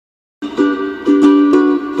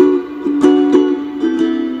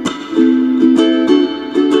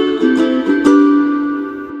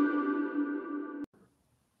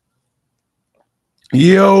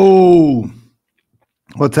Yo,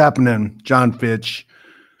 what's happening? John Fitch,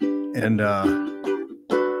 and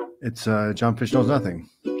it's John Fitch Knows Nothing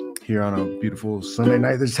here on a beautiful Sunday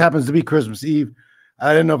night. This happens to be Christmas Eve.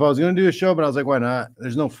 I didn't know if I was going to do a show, but I was like, why not?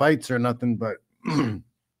 There's no fights or nothing, but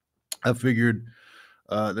I figured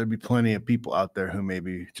there'd be plenty of people out there who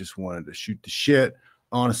maybe just wanted to shoot the shit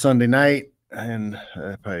on a Sunday night. And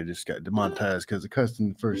I probably just got demonetized because it cussed in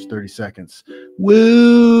the first 30 seconds.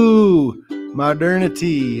 Woo!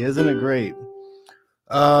 Modernity, isn't it great?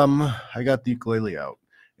 I got the ukulele out,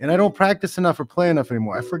 and I don't practice enough or play enough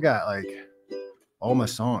anymore. I forgot like all my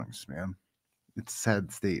songs, man. It's a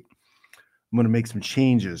sad state. I'm gonna make some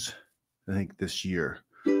changes. I think this year,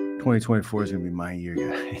 2024 is gonna be my year,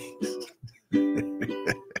 guys.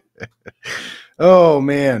 Oh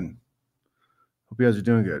man, hope you guys are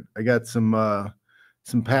doing good. I got some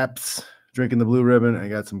Paps, drinking the Blue Ribbon. I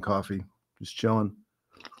got some coffee, just chilling.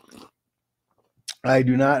 I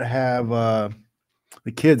do not have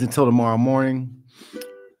the kids until tomorrow morning.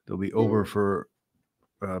 They'll be over for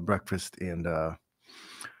breakfast and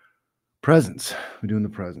presents. We're doing the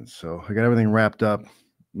presents. So I got everything wrapped up.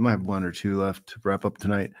 We might have one or two left to wrap up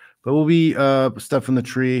tonight. But we'll be stuffing the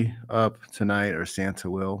tree up tonight, or Santa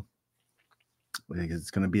will.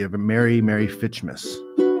 It's going to be a merry, merry Fitchmas.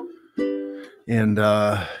 And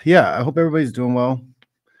yeah, I hope everybody's doing well.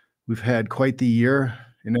 We've had quite the year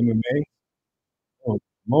in MMA. Oh,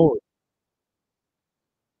 moly.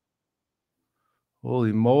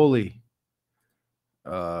 Holy moly.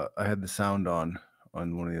 I had the sound on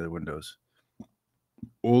one of the other windows.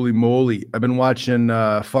 Holy moly. I've been watching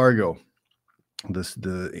Fargo,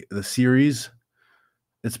 the series.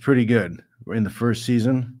 It's pretty good. We're in the first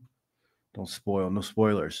season. Don't spoil, no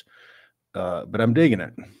spoilers. But I'm digging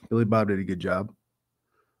it. Billy Bob did a good job.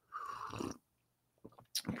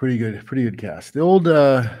 Pretty good cast. The old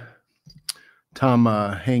Tom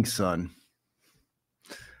Hanks' son.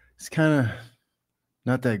 It's kind of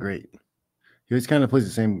not that great. He always kind of plays the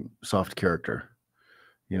same soft character,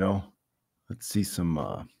 you know. Let's see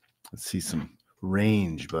some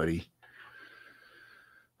range, buddy.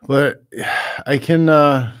 But I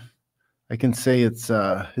can say it's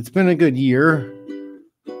been a good year.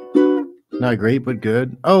 Not great, but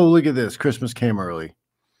good. Oh, look at this. Christmas came early.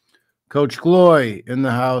 Coach Gloy in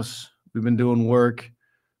the house. We've been doing work.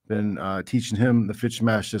 Been teaching him the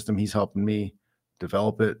Fitchmas system. He's helping me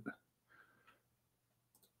develop it.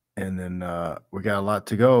 And then we got a lot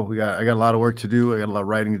to go. I got a lot of work to do. I got a lot of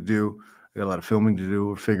writing to do. I got a lot of filming to do.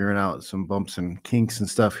 We're figuring out some bumps and kinks and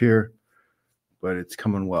stuff here, but it's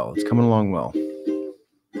coming well. It's coming along well.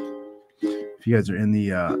 If you guys are in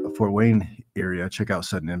the Fort Wayne area, check out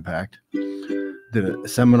Sudden Impact. Did a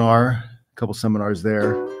seminar, a couple seminars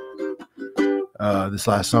there this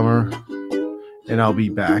last summer, and I'll be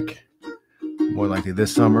back more likely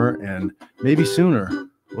this summer and maybe sooner.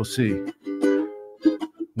 We'll see.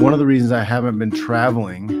 One of the reasons I haven't been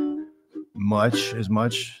traveling much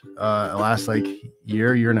last like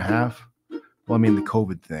year and a half. Well, I mean the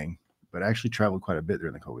COVID thing, but I actually traveled quite a bit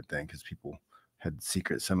during the COVID thing because people had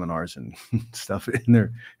secret seminars and stuff in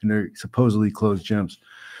their supposedly closed gyms.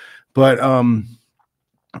 But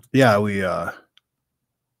yeah, we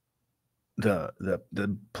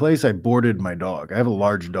the place I boarded my dog. I have a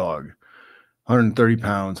large dog, 130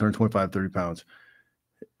 pounds, 125, 30 pounds.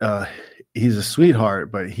 He's a sweetheart,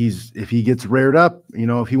 but if he gets reared up, you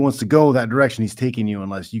know, if he wants to go that direction, he's taking you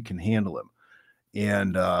unless you can handle him.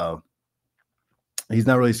 And he's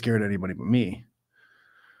not really scared of anybody but me.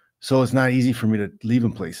 So it's not easy for me to leave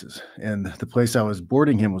him places. And the place I was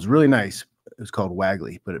boarding him was really nice. It was called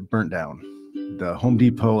Wagley, but it burnt down. The Home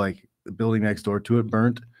Depot, like the building next door to it,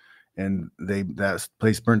 burnt, and that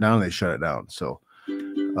place burnt down and they shut it down. So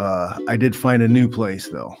I did find a new place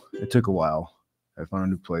though. It took a while. I found a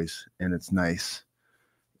new place and it's nice,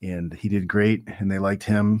 and he did great and they liked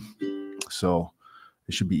him. So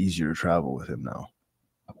it should be easier to travel with him now.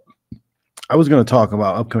 I was going to talk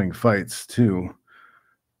about upcoming fights too,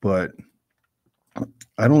 but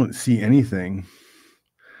I don't see anything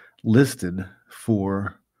listed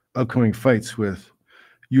for upcoming fights with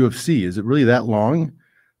UFC. Is it really that long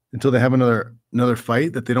until they have another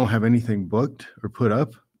fight that they don't have anything booked or put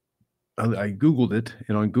up? I Googled it,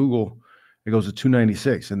 and on Google, it goes to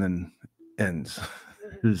 296 and then ends.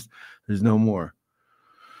 There's no more.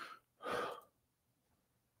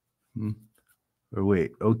 Or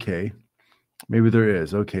wait, okay. Maybe there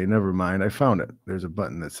is. Okay, never mind. I found it. There's a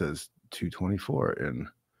button that says 224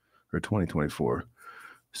 or 2024.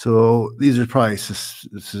 So these are probably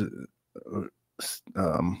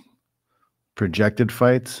projected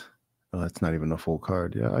fights. Oh, that's not even a full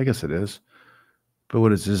card. Yeah, I guess it is. But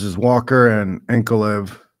what is this? This is Walker and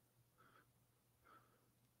Enkolev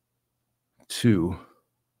 2.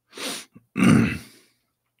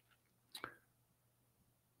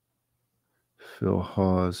 Phil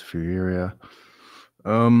Hawes, Furieria. I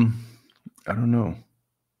don't know.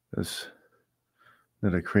 That's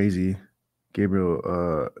not a crazy.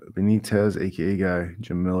 Gabriel Benitez, aka guy,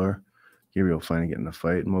 Jim Miller. Gabriel finally getting a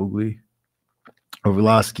fight. Mowgli.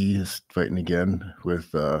 Orlovsky is fighting again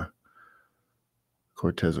with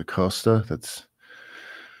Cortez Acosta. That's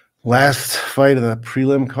last fight of the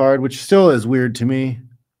prelim card, which still is weird to me.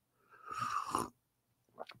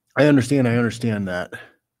 I understand that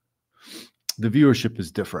the viewership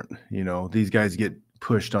is different. You know, these guys get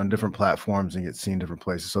pushed on different platforms and get seen different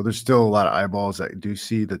places. So there's still a lot of eyeballs that do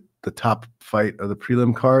see the top fight of the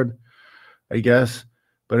prelim card, I guess.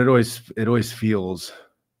 But it always feels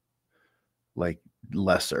like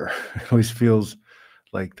lesser. It always feels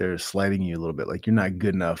like they're sliding you a little bit, like you're not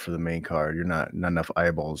good enough for the main card. You're not enough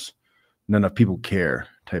eyeballs, not enough people care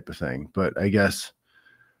type of thing. But I guess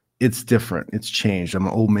it's different. It's changed. I'm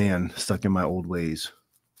an old man stuck in my old ways.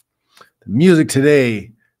 The music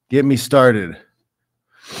today, get me started.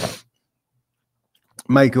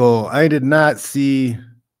 Michael, I didn't see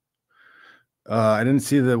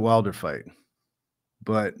the Wilder fight,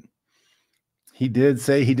 but he did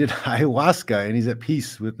say he did ayahuasca and he's at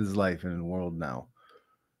peace with his life and the world now.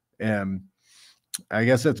 And I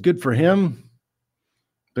guess that's good for him,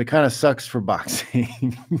 but it kind of sucks for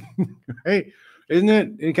boxing, right? Isn't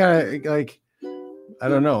it? It kind of like, I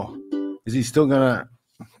don't know. Is he still going to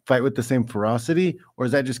fight with the same ferocity, or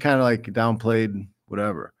is that just kind of like downplayed,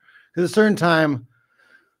 whatever? Because a certain time,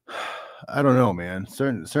 I don't know, man.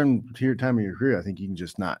 Certain time of your career, I think you can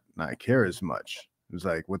just not care as much. It's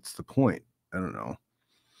like, what's the point? I don't know.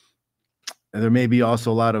 And there may be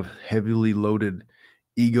also a lot of heavily loaded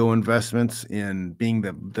ego investments in being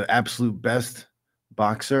the absolute best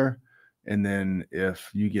boxer. And then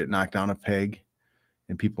if you get knocked down a peg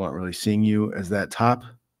and people aren't really seeing you as that top,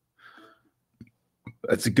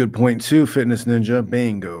 that's a good point too. Fitness Ninja,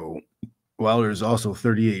 bingo. Wilder is also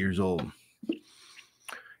 38 years old.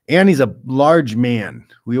 And he's a large man.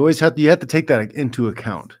 You have to take that into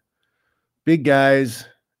account. Big guys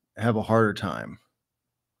have a harder time.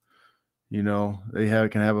 You know, they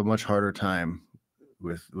can have a much harder time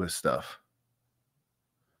with stuff.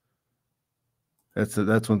 That's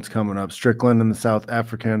what's coming up. Strickland in the South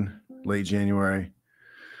African, late January.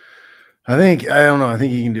 I don't know. I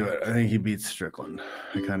think he can do it. I think he beats Strickland.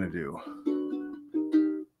 I kind of do.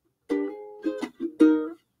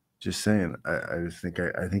 Just saying. I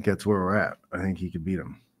think that's where we're at. I think he could beat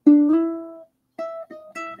him.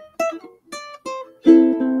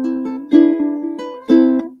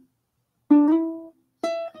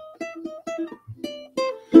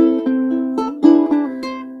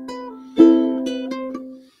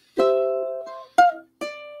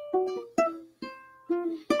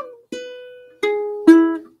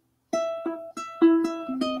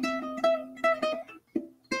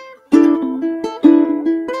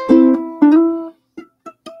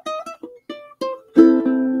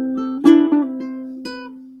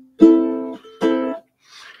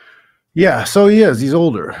 Yeah, so he is. He's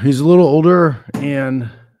older. He's a little older, and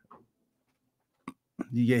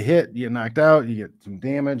you get hit, you get knocked out, you get some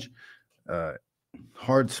damage.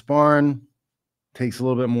 Hard sparring takes a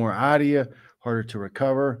little bit more out of you, harder to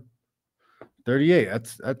recover. 38,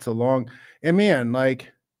 that's a long. And man,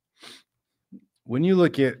 like when you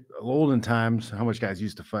look at olden times, how much guys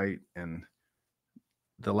used to fight, and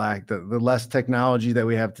the less technology that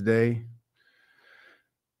we have today.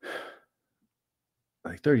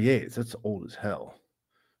 Like 38, that's old as hell.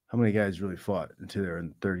 How many guys really fought until they're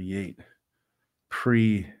in 38?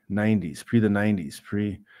 Pre the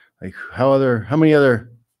 90s, like how many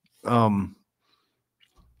other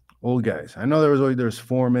old guys? I know there's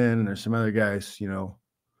Foreman and there's some other guys, you know.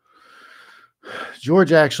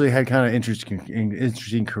 George actually had kind of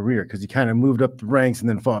interesting career because he kind of moved up the ranks and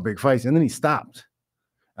then fought big fights and then he stopped.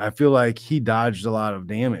 I feel like he dodged a lot of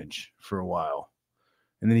damage for a while.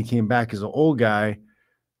 And then he came back as an old guy.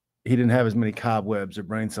 He didn't have as many cobwebs or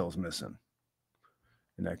brain cells missing.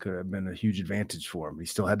 And that could have been a huge advantage for him. He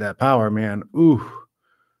still had that power, man. Ooh,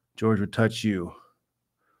 George would touch you.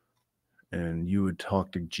 And you would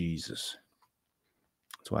talk to Jesus.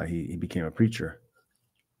 That's why he became a preacher.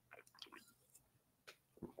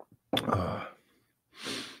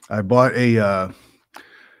 I bought a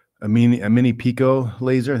mini Pico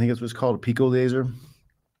laser. I think that's what it's called, a Pico laser.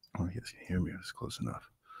 Oh, you guys can hear me. It's close enough.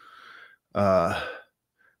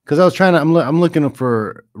 Because I was I'm looking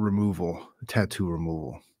for removal, tattoo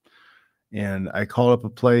removal. And I called up a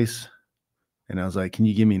place And I was like, can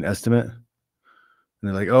you give me an estimate? And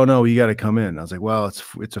they're like, oh no, you got to come in. I was like, well, it's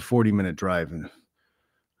a 40-minute drive. And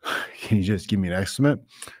can you just give me an estimate?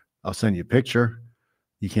 I'll send you a picture.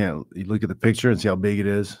 You look at the picture and see how big it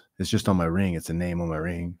is. It's just on my ring. It's a name on my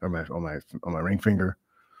ring or on my ring finger.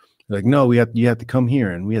 They're like, no, you have to come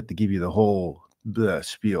here and we have to give you the whole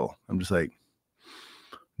spiel. I'm just like,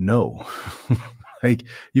 no, like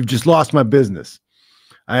you've just lost my business.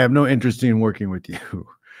 I have no interest in working with you.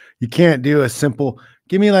 You can't do a simple,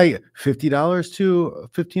 give me like $50 to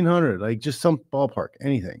 $1,500, like just some ballpark,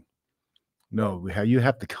 anything. No, you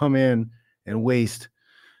have to come in and waste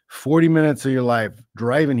 40 minutes of your life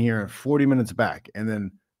driving here and 40 minutes back. And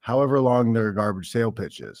then however long their garbage sale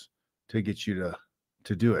pitch is to get you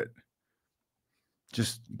to do it.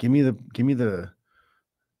 Just give me the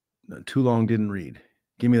too long didn't read.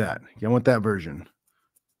 Give me that. I want that version.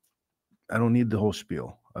 I don't need the whole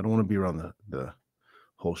spiel. I don't want to be around the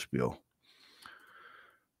whole spiel.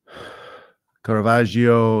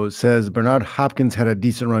 Caravaggio says Bernard Hopkins had a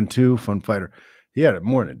decent run too. Fun fighter. He had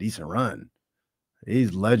more than a decent run.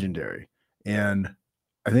 He's legendary. And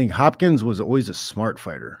I think Hopkins was always a smart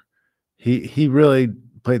fighter. He really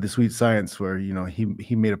played the sweet science where,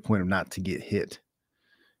 he made a point of not to get hit.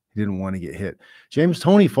 He didn't want to get hit. James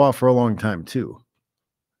Toney fought for a long time too.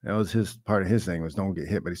 That was part of his thing was don't get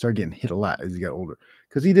hit, but he started getting hit a lot as he got older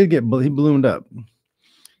because he ballooned up,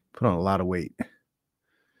 put on a lot of weight.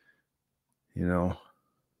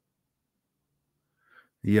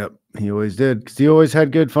 Yep, he always did because he always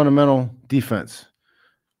had good fundamental defense.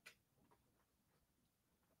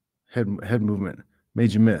 Head movement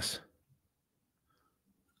made you miss.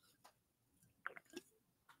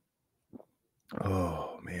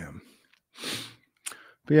 Oh man.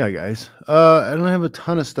 But yeah, guys, I don't have a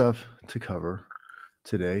ton of stuff to cover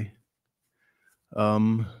today.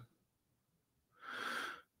 I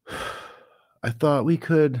thought we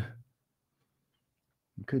could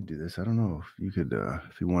do this. I don't know if you could,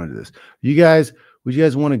 if you wanted to do this. Would you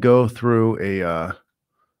guys want to go through a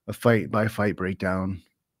fight by fight breakdown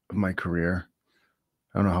of my career?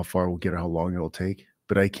 I don't know how far we'll get or how long it'll take,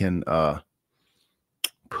 but I can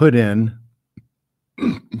put in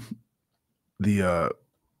the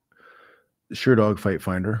Sure Dog Fight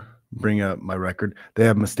Finder, bring up my record. They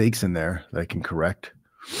have mistakes in there that I can correct,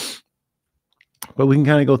 but we can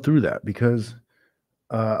kind of go through that because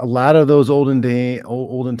a lot of those olden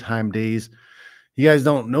time days, you guys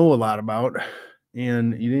don't know a lot about,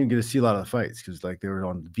 and you didn't get to see a lot of the fights because like they were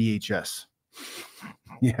on VHS.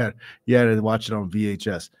 Yeah, you had to watch it on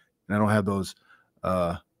VHS, and I don't have those.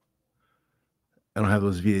 I don't have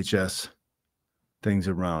those VHS things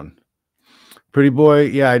around. Pretty Boy,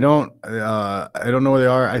 yeah, I don't know where they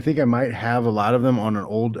are. I think I might have a lot of them on an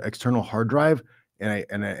old external hard drive,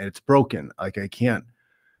 and it's broken. Like I can't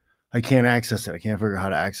access it. I can't figure out how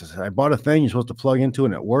to access it. I bought a thing you're supposed to plug into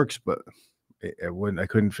and it works, but I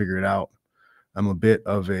couldn't figure it out. I'm a bit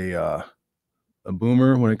of a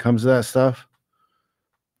boomer when it comes to that stuff.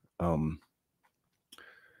 But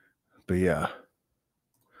yeah,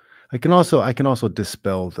 I can also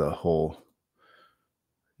dispel the whole,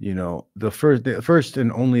 the first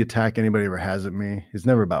and only attack anybody ever has at me is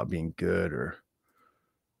never about being good or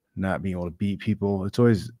not being able to beat people. It's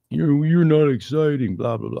always you're not exciting,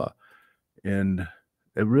 blah blah blah. And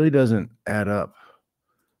it really doesn't add up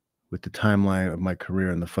with the timeline of my career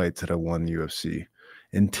and the fights that I won the UFC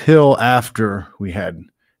until after we had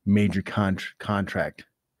major contract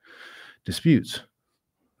disputes.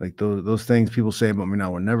 Like those things people say about me now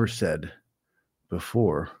were never said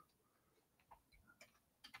before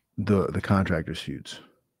the contract disputes.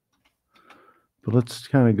 But let's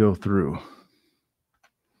kind of go through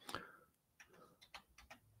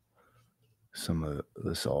some of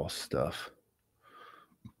this all stuff.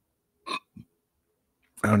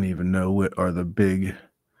 I don't even know what are the big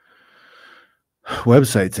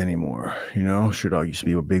websites anymore. Sure Dog used to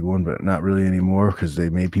be a big one, but not really anymore because they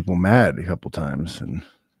made people mad a couple times and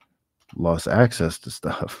lost access to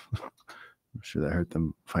stuff. I'm sure that hurt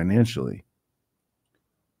them financially.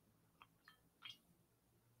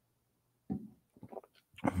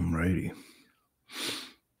 Alrighty.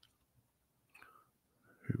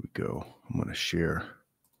 Here we go. I'm going to share.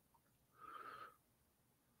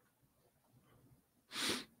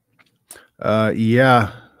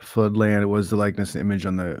 Yeah, Floodland. It was the likeness and image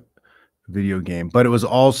on the video game, but it was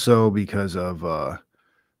also because of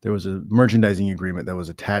there was a merchandising agreement that was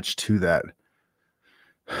attached to that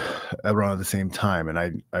around the same time,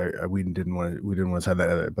 and we didn't want to have that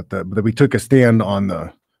other, but we took a stand on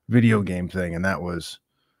the video game thing, and that was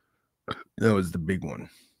the big one.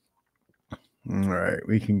 All right,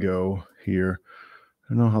 we can go here.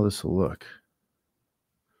 I don't know how this will look.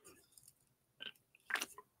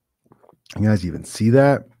 You guys even see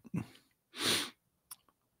that?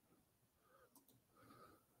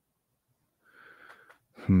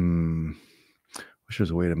 Wish there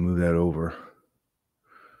was a way to move that over.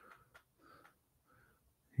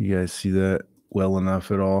 You guys see that well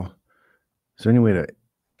enough at all? Is there any way to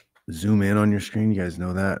zoom in on your screen? You guys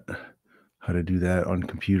know that? How to do that on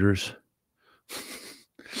computers?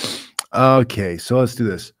 Okay, so let's do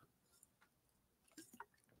this.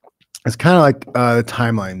 It's kind of like the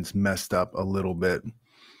timeline's messed up a little bit,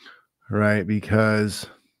 right? Because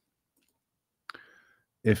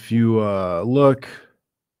if you look,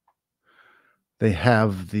 they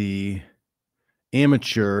have the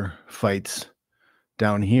amateur fights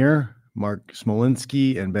down here, Mark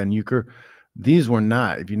Smolinski and Ben Euchre. These were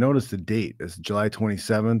not, if you notice the date, it's July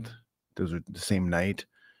 27th. Those are the same night.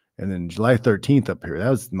 And then July 13th up here. That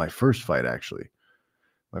was my first fight, actually.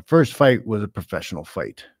 My first fight was a professional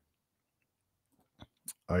fight.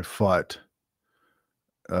 I fought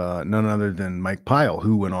none other than Mike Pyle,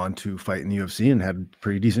 who went on to fight in the UFC and had a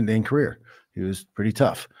pretty decent day in career. He was pretty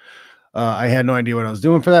tough. I had no idea what I was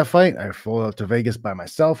doing for that fight. I flew out to Vegas by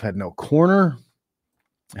myself, had no corner,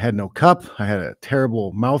 had no cup. I had a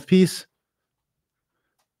terrible mouthpiece.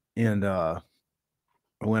 And I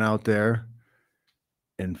went out there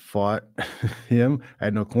and fought him. I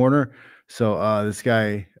had no corner. So this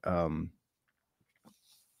guy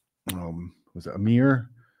was it Amir,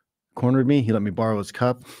 cornered me. He let me borrow his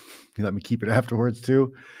cup. He let me keep it afterwards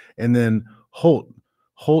too. And then Holt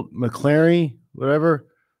McClary, whatever,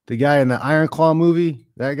 the guy in the Iron Claw movie,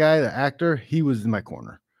 that guy, the actor, he was in my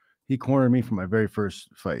corner. He cornered me for my very first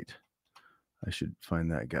fight. I should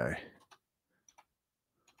find that guy.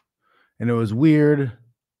 And it was weird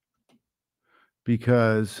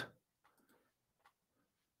because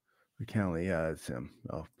yeah, that's him.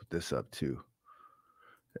 I'll put this up too.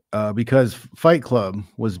 Because Fight Club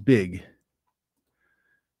was big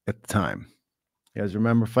at the time. You guys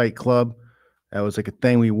remember Fight Club? That was like a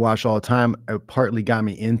thing we watched all the time. It partly got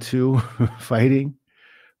me into fighting.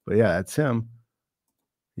 But yeah, that's him.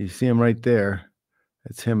 You see him right there.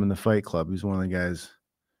 That's him in the Fight Club. He's one of the guys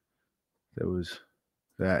that was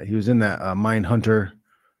that. He was in that Mindhunter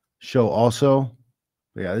show also.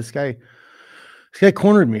 But yeah, this guy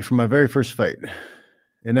cornered me for my very first fight.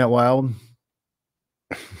 Isn't that wild?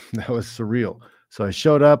 That was surreal. So I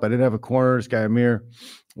showed up. I didn't have a corner. This guy Amir,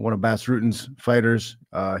 one of Bas Rutten's fighters,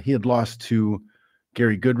 he had lost to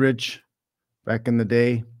Gary Goodrich back in the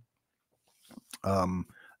day.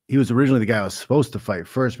 He was originally the guy I was supposed to fight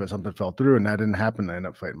first, but something fell through, and that didn't happen. I ended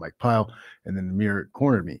up fighting Mike Pyle, and then Amir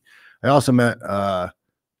cornered me. I also met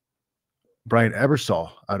Brian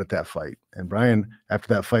Ebersol out at that fight, and Brian,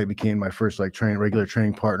 after that fight, became my first regular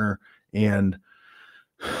training partner and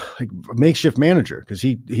like makeshift manager, because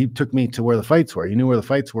he took me to where the fights were. He knew where the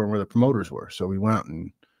fights were and where the promoters were. So we went out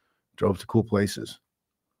and drove to cool places.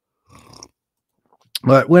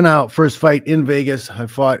 But went out, first fight in Vegas. I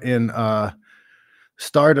fought in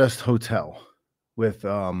Stardust Hotel with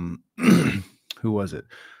who was it?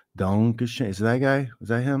 Donkashane. Is that guy? Was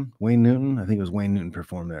that him? Wayne Newton? I think it was Wayne Newton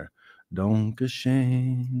performed there.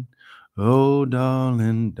 Donkashane. Oh,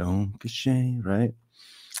 darling, Donkashane, right?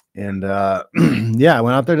 And yeah, I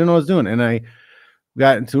went out there, didn't know what I was doing. And I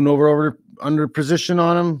got into an under position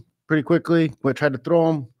on him pretty quickly. I tried to throw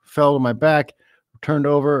him, fell to my back, turned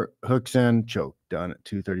over, hooks in, choke, done at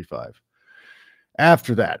 235.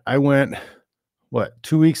 After that, I went,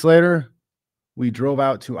 2 weeks later, we drove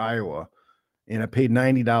out to Iowa, and I paid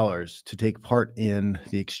 $90 to take part in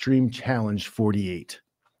the Extreme Challenge 48.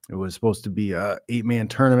 It was supposed to be a 8-man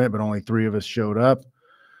tournament, but only 3 of us showed up.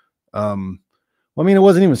 Well, I mean, it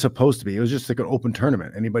wasn't even supposed to be. It was just like an open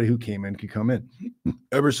tournament. Anybody who came in could come in.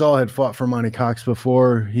 Ebersol had fought for Monty Cox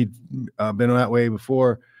before. He'd been that way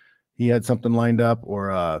before. He had something lined up,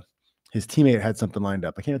 or his teammate had something lined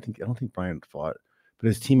up. I don't think Brian fought, but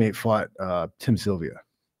his teammate fought Tim Sylvia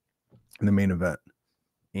in the main event.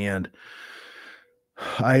 And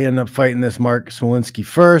I ended up fighting this Mark Smolinski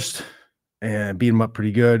first and beat him up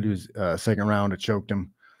pretty good. It was second round. I choked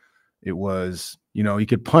him. It was, you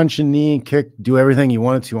could punch and knee, kick, do everything you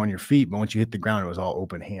wanted to on your feet, but once you hit the ground, it was all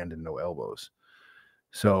open hand and no elbows.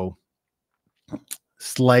 So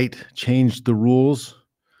slight changed the rules.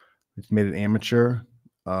 It's made it amateur.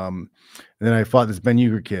 And then I fought this Ben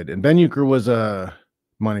Euchre kid, and Ben Euchre was a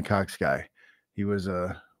Monty Cox guy. He was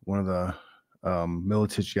one of the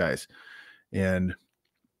Militich guys, and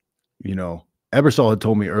Ebersol had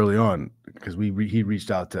told me early on, because he reached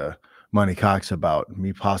out to Monty Cox about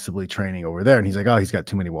me possibly training over there, and he's like, "Oh, he's got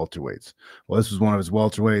too many welterweights." Well, this was one of his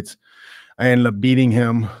welterweights. I ended up beating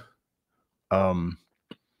him.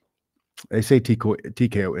 They say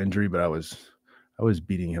TKO injury, but I was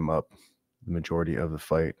beating him up the majority of the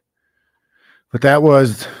fight. But that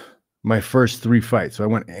was my first 3 fights. So I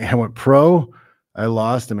went pro, I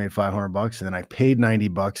lost, I made $500, and then I paid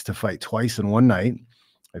 $90 to fight twice in one night.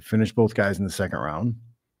 I finished both guys in the second round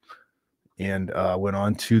and went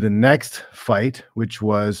on to the next fight, which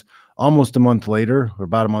was almost a month later, or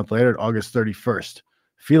about a month later, August 31st.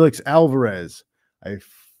 Felix Alvarez. I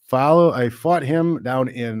fought him down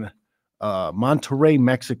in Monterrey,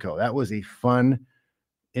 Mexico. That was a fun,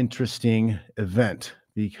 interesting event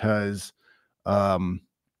because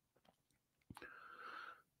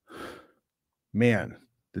man,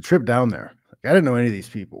 the trip down there, I didn't know any of these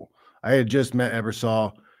people. I had just met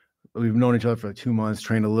Ebersol. We've known each other for like 2 months,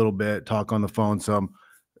 trained a little bit, talk on the phone some,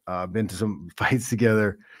 been to some fights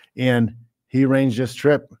together, and he arranged this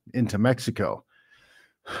trip into Mexico.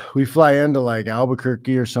 We fly into like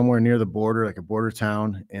Albuquerque or somewhere near the border, like a border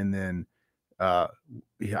town, and then I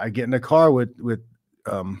get in a car with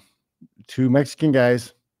 2 Mexican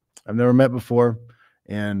guys I've never met before,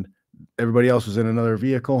 and everybody else was in another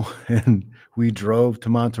vehicle, and we drove to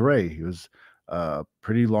Monterrey. It was a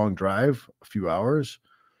pretty long drive, a few hours,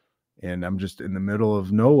 and I'm just in the middle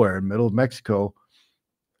of nowhere, middle of Mexico,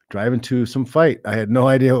 driving to some fight. I had no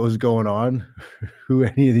idea what was going on, who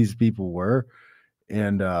any of these people were,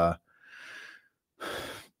 and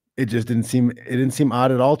it just didn't seem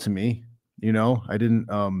odd at all to me. You know, I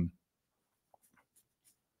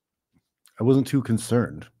wasn't too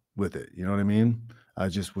concerned with it. You know what I mean? I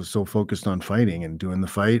just was so focused on fighting and doing the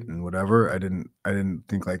fight and whatever. I didn't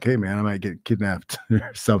think like, hey man, I might get kidnapped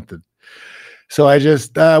or something. So I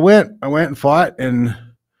just went and fought and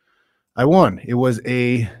I won. It was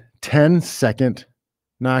a 10-second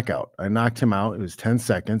knockout. I knocked him out. It was 10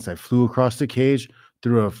 seconds. I flew across the cage,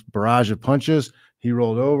 threw a barrage of punches. He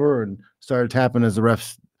rolled over and started tapping as the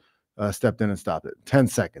refs stepped in and stopped it. 10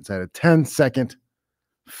 seconds. I had a 10-second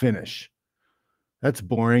finish. That's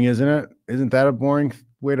boring, isn't it? Isn't that a boring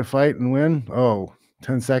way to fight and win? Oh,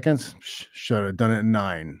 10 seconds? Should have done it in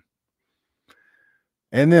 9.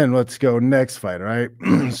 And then let's go next fight, all right?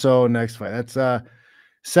 So next fight. That's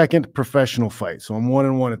second professional fight. So I'm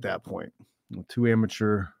 1-1 at that point. 2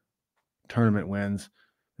 amateur tournament wins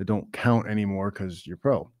that don't count anymore because you're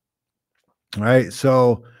pro. All right.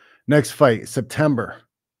 So next fight, September,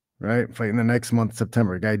 right? Fighting the next month,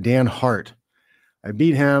 September. Guy Dan Hart. I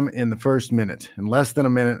beat him in the first minute. In less than a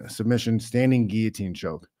minute, submission, standing guillotine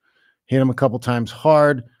choke. Hit him a couple times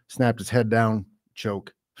hard, snapped his head down,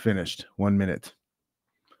 choke, finished. 1 minute.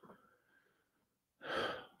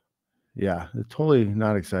 Yeah, it's totally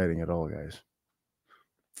not exciting at all, guys.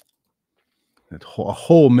 A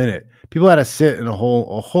whole minute. People had to sit in a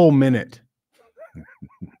whole minute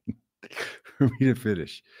for me to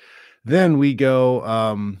finish. Then we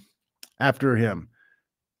go after him.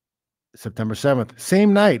 September 7th,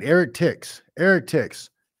 same night, Eric Tix.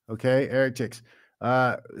 Okay, Eric Tix.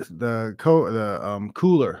 The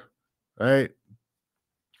cooler, right?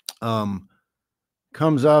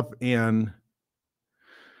 Comes up and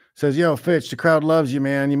says, "Yo, Fitch, the crowd loves you,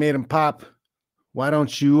 man. You made him pop. Why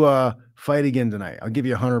don't you fight again tonight? I'll give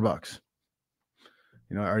you $100."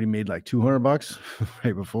 You know, I already made like $200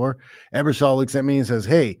 right before. Ebersol looks at me and says,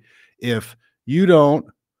 "Hey, if you don't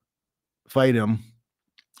fight him,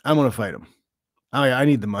 I'm going to fight him. I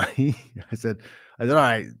need the money." I said, all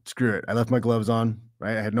right, screw it. I left my gloves on,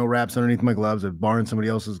 right? I had no wraps underneath my gloves. I borrowed somebody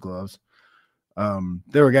else's gloves.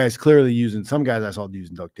 There were guys clearly using, some guys I saw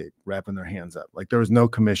using duct tape, wrapping their hands up. Like there was no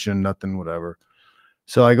commission, nothing, whatever.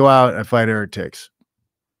 So I go out and I fight Eric Tix.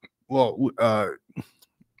 Well,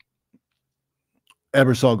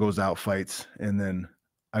 Ebersol goes out, fights, and then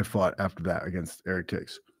I fought after that against Eric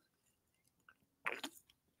Tix.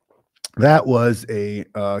 That was a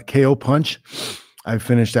KO punch. I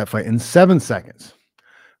finished that fight in 7 seconds.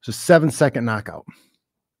 It's a 7-second knockout.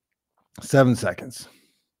 7 seconds.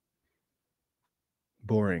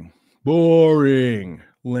 Boring. Lame.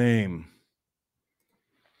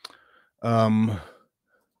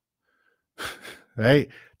 Right?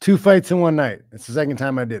 2 fights in one night. It's the second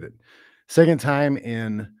time I did it. Second time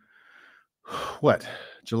in what?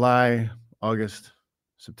 July, August,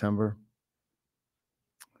 September.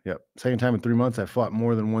 Yep. Second time in 3 months. I fought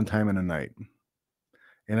more than one time in a night.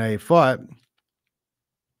 And I fought,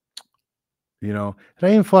 you know, and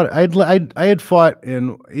I even fought, I had fought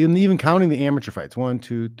in even counting the amateur fights, 1,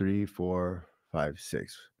 2, 3, 4, 5,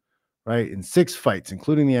 6, right? In 6 fights,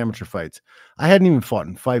 including the amateur fights. I hadn't even fought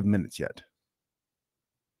in 5 minutes yet.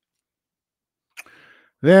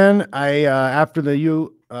 Then I, after the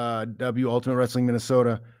UW Ultimate Wrestling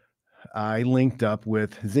Minnesota, I linked up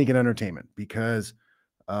with Zinc and Entertainment because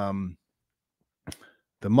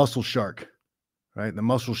the muscle shark, right? The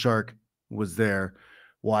muscle shark was there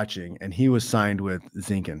watching, and he was signed with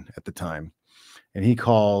Zinkin at the time. And he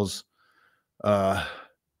calls Dwayne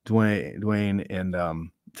and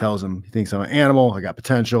tells him he thinks I'm an animal. I got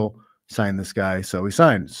potential. Sign this guy. So we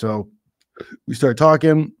signed. So we start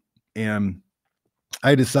talking, and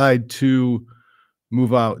I decide to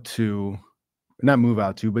not move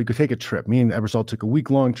out to, but you could take a trip. Me and Ebersol took a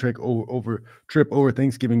week-long trip over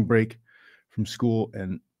Thanksgiving break from school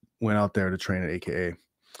and went out there to train at AKA.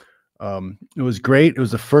 It was great. It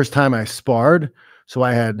was the first time I sparred. So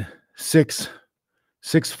I had six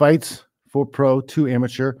fights, 4 pro, 2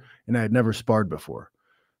 amateur, and I had never sparred before.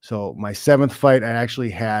 So my 7th fight, I actually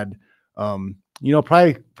had,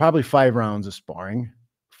 probably 5 rounds of sparring,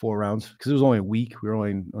 4 rounds, because it was only a week. We were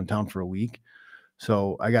only in town for a week.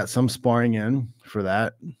 So I got some sparring in for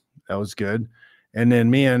that. That was good. And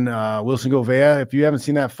then me and Wilson Govea, if you haven't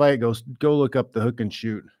seen that fight, go look up the hook and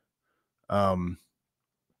shoot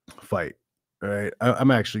fight. All right.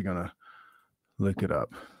 I'm actually going to look it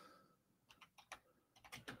up.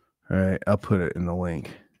 All right. I'll put it in the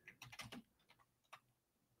link.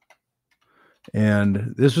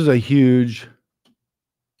 And this was a huge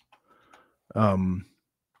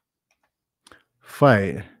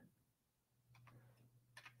fight.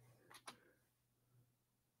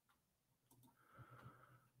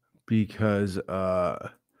 Because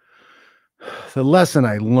the lesson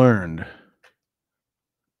I learned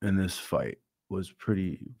in this fight was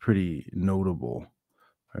pretty notable. All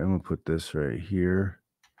right, I'm gonna put this right here.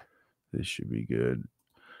 This should be good.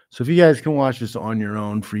 So if you guys can watch this on your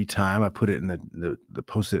own free time, I put it in the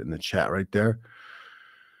post it in the chat right there.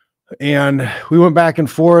 And we went back and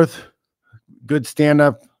forth. Good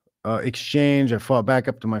stand-up exchange. I fought back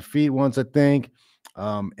up to my feet once, I think.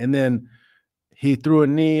 And then he threw a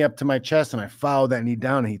knee up to my chest, and I fouled that knee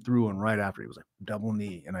down, and he threw one right after. He was like double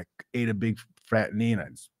knee, and I ate a big fat knee, and I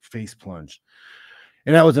just face plunged.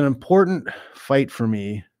 And that was an important fight for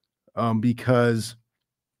me because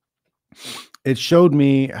it showed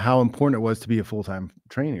me how important it was to be a full-time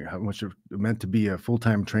trainer, how much it meant to be a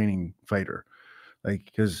full-time training fighter. Like,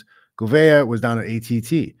 because Govea was down at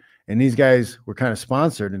ATT, and these guys were kind of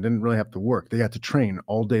sponsored and didn't really have to work. They got to train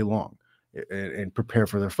all day long and prepare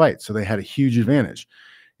for their fight. So they had a huge advantage.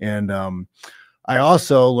 And I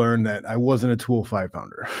also learned that I wasn't a 205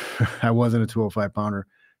 pounder. I wasn't a 205 pounder.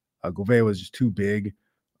 Govea was just too big.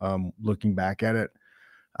 Looking back at it,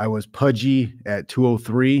 I was pudgy at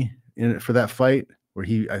 203 in it for that fight, where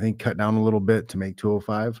he, I think, cut down a little bit to make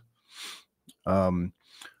 205.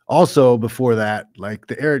 Also, before that, like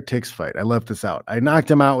the Eric Tix fight, I left this out. I knocked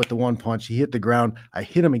him out with the 1 punch. He hit the ground. I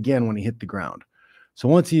hit him again when he hit the ground. So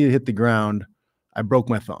once he hit the ground, I broke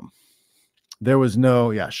my thumb. There was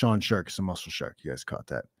no, Sean Shark is a muscle shark. You guys caught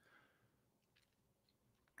that.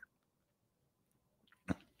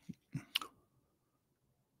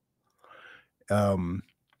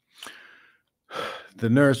 The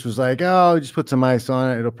nurse was like, "Oh, just put some ice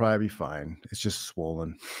on it. It'll probably be fine. It's just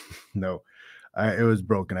swollen." No, it was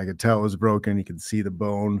broken. I could tell it was broken. You could see the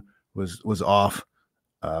bone was off,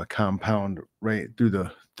 compound right through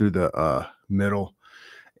the middle.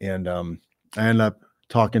 And I ended up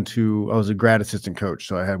talking to, I was a grad assistant coach.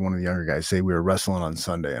 So I had one of the younger guys say we were wrestling on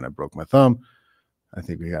Sunday and I broke my thumb. I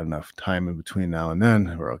think we got enough time in between now and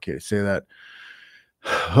then. We're okay to say that.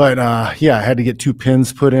 But I had to get 2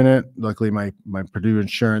 pins put in it. Luckily, my Purdue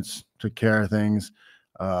insurance took care of things.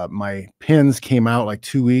 My pins came out like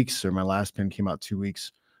 2 weeks, or my last pin came out 2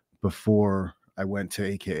 weeks before I went to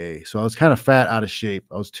AKA. So I was kind of fat, out of shape.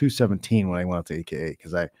 I was 217 when I went out to AKA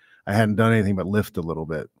because I hadn't done anything but lift a little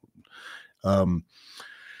bit.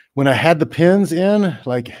 When I had the pins in,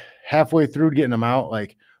 like halfway through getting them out,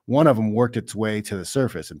 like one of them worked its way to the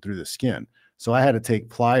surface and through the skin. So I had to take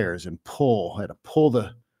pliers and pull. I had to pull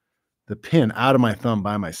the pin out of my thumb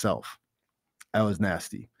by myself. That was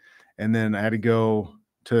nasty. And then I had to go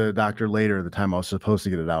to the doctor later, the time I was supposed to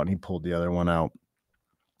get it out, and he pulled the other one out.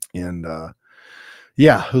 And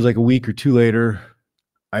it was like a week or 2 later,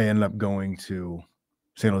 I ended up going to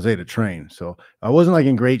San Jose to train. So I wasn't like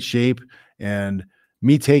in great shape, and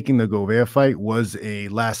me taking the Govea fight was a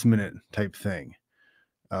last minute type thing.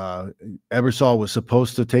 Ebersol was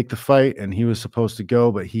supposed to take the fight and he was supposed to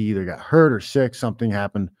go, but he either got hurt or sick, something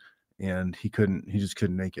happened, and he just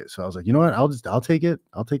couldn't make it. So I was like, you know what? I'll take it.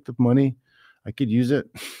 I'll take the money. I could use it.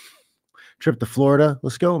 Trip to Florida.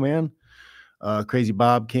 Let's go, man. Crazy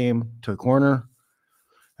Bob came to a corner.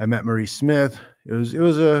 I met Marie Smith. It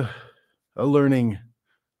was a learning,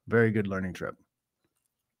 very good learning trip.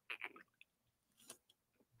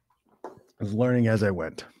 I was learning as I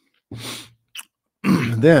went.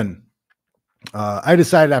 Then I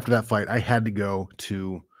decided after that fight I had to go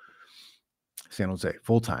to San Jose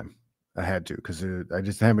full time. I had to because I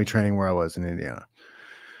just had me training where I was in Indiana.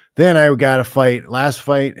 Then I got a fight. Last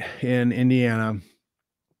fight in Indiana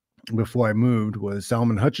before I moved was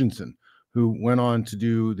Salman Hutchinson, who went on to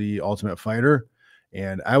do the Ultimate Fighter,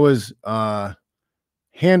 and I was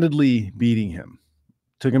handedly beating him.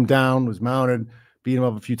 Took him down, was mounted, beat him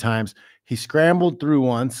up a few times. He scrambled through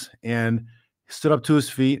once and stood up to his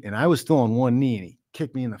feet, and I was still on one knee, and he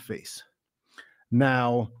kicked me in the face.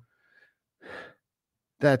 Now,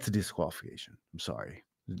 that's a disqualification. I'm sorry.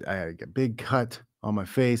 I had a big cut on my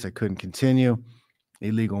face. I couldn't continue.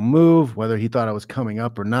 Illegal move, whether he thought I was coming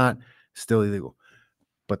up or not, still illegal.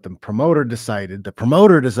 But the promoter decided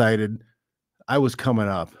I was coming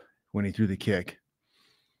up when he threw the kick.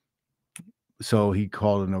 So he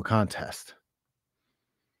called a no contest.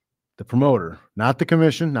 The promoter, not the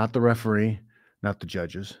commission, not the referee, not the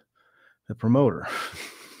judges, the promoter.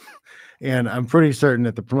 And I'm pretty certain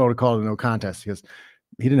that the promoter called a no contest because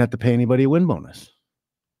he didn't have to pay anybody a win bonus.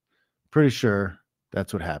 Pretty sure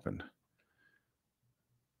that's what happened.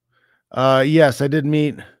 Yes, I did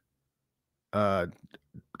meet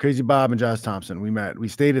Crazy Bob and Josh Thompson. We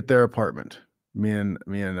stayed at their apartment. Me and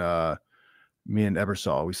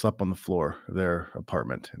Ebersol. We slept on the floor of their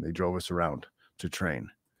apartment, and they drove us around to train.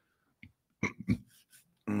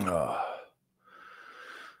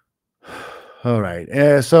 All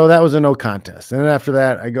right. So that was a no contest. And then after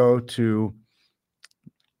that, I go to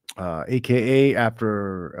AKA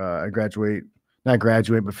after I not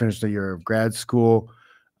graduate, but finished a year of grad school.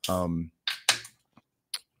 I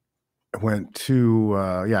went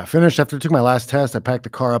to, finished after I took my last test. I packed the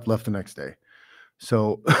car up, left the next day.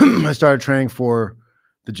 So I started training for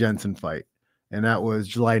the Jensen fight, and that was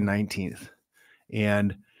July 19th.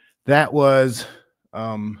 And that was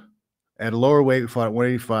at a lower weight. We fought at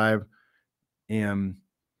 185, and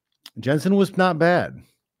Jensen was not bad.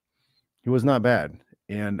 He was not bad.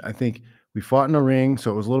 And I think we fought in a ring,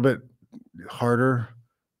 so it was a little bit harder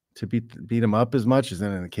to beat him up as much as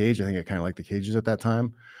then in the cage. I think I kind of liked the cages at that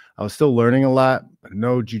time. I was still learning a lot.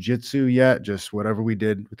 No jiu-jitsu yet, just whatever we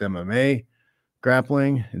did with MMA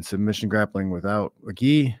grappling and submission grappling without a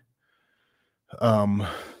gi. It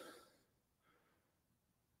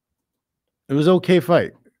was okay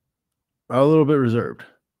fight. A little bit reserved.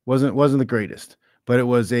 Wasn't the greatest, but it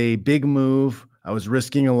was a big move. I was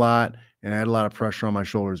risking a lot, and I had a lot of pressure on my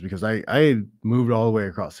shoulders because I had moved all the way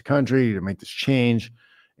across the country to make this change,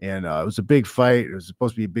 and it was a big fight. It was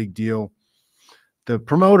supposed to be a big deal. The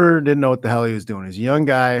promoter didn't know what the hell he was doing. He's a young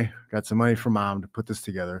guy, got some money from mom to put this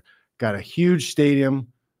together, got a huge stadium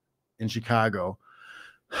in Chicago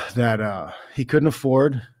that he couldn't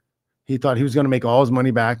afford. He thought he was going to make all his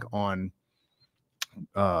money back on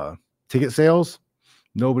ticket sales.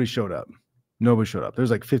 Nobody showed up.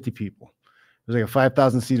 There's like 50 people. There's like a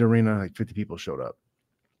 5,000 seat arena, like 50 people showed up.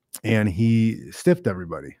 And he stiffed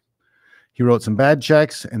everybody. He wrote some bad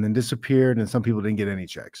checks and then disappeared, and some people didn't get any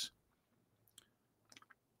checks.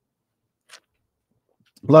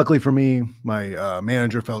 Luckily for me, my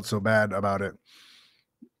manager felt so bad about it,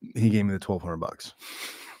 he gave me the $1,200.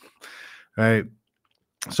 Right.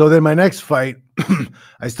 So then my next fight,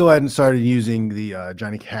 I still hadn't started using the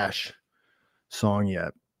Johnny Cash song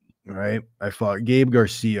yet. Right. I fought Gabe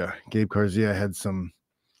Garcia. Gabe Garcia had some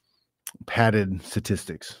padded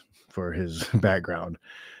statistics for his background.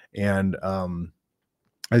 And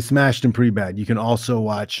I smashed him pretty bad. You can also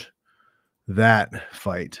watch that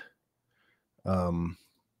fight.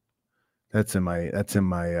 That's in my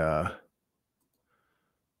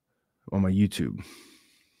on my YouTube.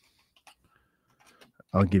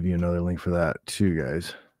 I'll give you another link for that too,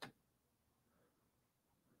 guys.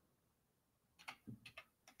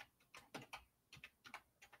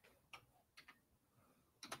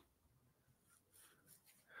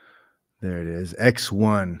 There it is.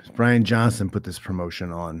 X1. Brian Johnson put this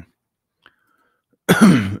promotion on.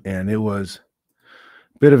 And it was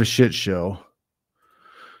a bit of a shit show.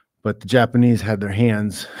 But the Japanese had their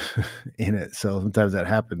hands in it. So sometimes that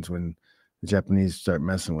happens when the Japanese start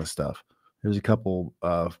messing with stuff. There's a couple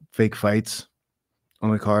fake fights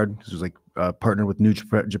on the card. This was like partnered with New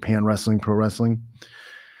Japan Wrestling, Pro Wrestling.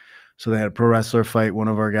 So they had a pro wrestler fight one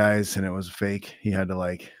of our guys, and it was fake. He had to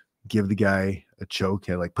like give the guy a choke.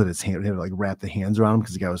 He had to like put his hand, he had to like wrap the hands around him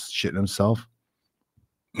because the guy was shitting himself.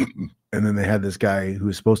 And then they had this guy who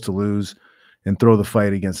was supposed to lose and throw the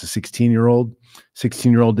fight against a 16-year-old.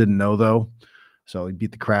 16-year-old didn't know, though. So he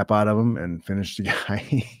beat the crap out of him and finished the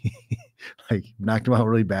guy. Like, knocked him out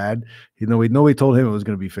really bad. Nobody told him it was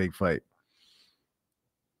going to be a fake fight.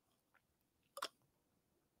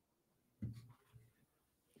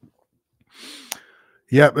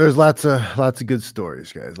 Yep, there's lots of good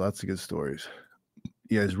stories, guys. Lots of good stories.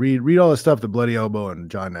 You guys read all the stuff that Bloody Elbow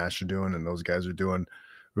and John Nash are doing, and those guys are doing.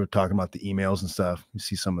 We're talking about the emails and stuff. You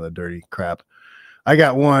see some of the dirty crap. I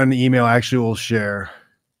got one email actually we'll share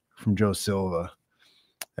from Joe Silva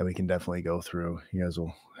that we can definitely go through. You guys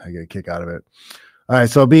will I get a kick out of it. All right,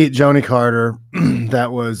 so I beat Joni Carter.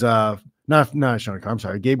 That was not Joni Carter. I'm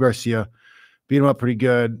sorry, Gabe Garcia. Beat him up pretty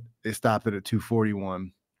good. They stopped it at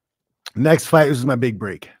 241. Next fight, this is my big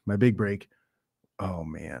break. My big break. Oh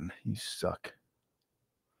man, you suck.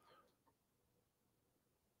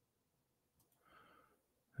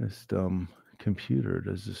 This dumb computer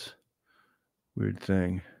does this weird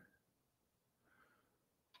thing.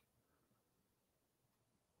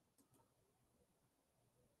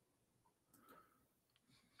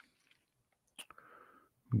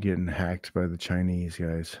 I'm getting hacked by the Chinese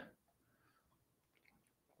guys.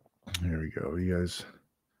 Here we go. You guys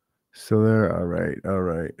still there? All right. All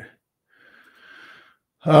right.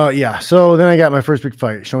 Yeah. So then I got my first big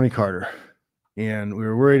fight, Shoni Carter. And we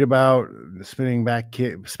were worried about the spinning back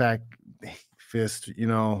kick, back fist, a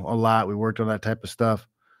lot. We worked on that type of stuff.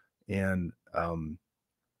 And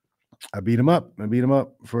I beat him up. I beat him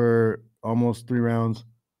up for almost 3 rounds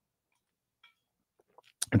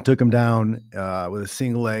and took him down with a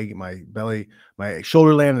single leg. My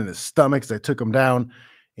shoulder landed in his stomach. So I took him down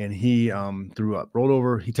and he threw up, rolled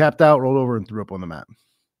over. He tapped out, rolled over, and threw up on the mat.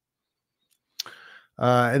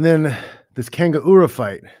 And then this Kangaura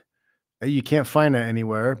fight. You can't find that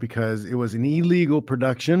anywhere because it was an illegal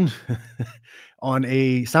production on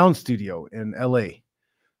a sound studio in LA,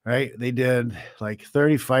 right? They did like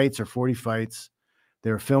 30 fights or 40 fights.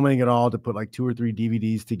 They were filming it all to put like 2 or 3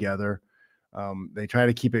 DVDs together. They try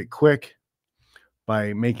to keep it quick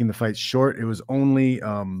by making the fights short. It was only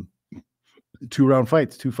 2-round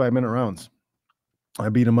fights, 2 5-minute rounds. I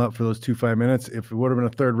beat him up for those 2 5 minutes. If it would have been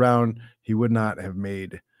a third round, he would not have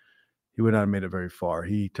made it very far.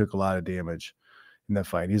 He took a lot of damage in that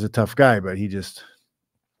fight. He's a tough guy, but it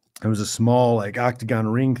was a small like octagon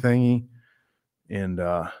ring thingy. And it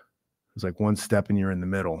was like one step and you're in the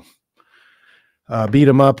middle. Beat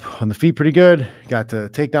him up on the feet pretty good. Got to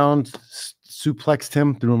take down, suplexed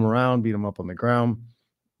him, threw him around, beat him up on the ground.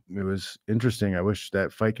 It was interesting. I wish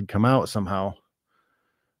that fight could come out somehow.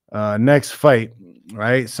 Next fight,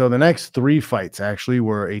 right? So the next 3 fights actually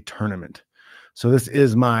were a tournament. So this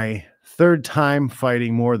is my 3rd time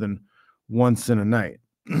fighting more than once in a night,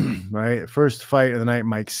 right? First fight of the night,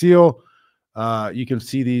 Mike Seal. You can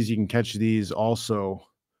see these. You can catch these also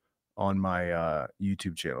on my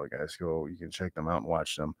YouTube channel, guys. You can check them out and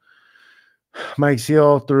watch them. Mike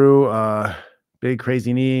Seal threw a big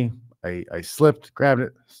crazy knee. I slipped, grabbed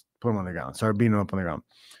it, put him on the ground, started beating him up on the ground.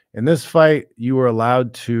 In this fight, you were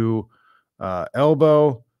allowed to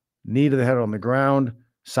elbow, knee to the head on the ground,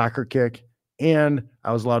 soccer kick, and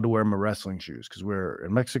I was allowed to wear my wrestling shoes because we're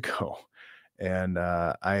in Mexico. And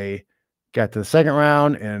I got to the 2nd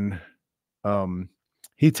round, and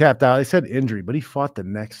he tapped out. They said injury, but he fought the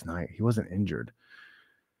next night. He wasn't injured.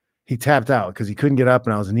 He tapped out because he couldn't get up,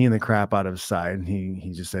 and I was kneeing the crap out of his side. And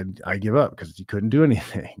he just said, I give up because he couldn't do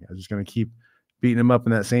anything. I was just going to keep beating him up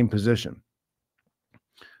in that same position.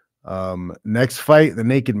 Next fight, the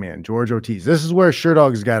Naked Man, George Ortiz. This is where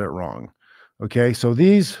Sherdog's got it wrong. Okay, so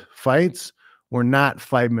these fights were not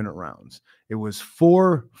 5-minute rounds. It was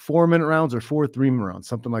 4 4-minute rounds or 4 3-minute rounds,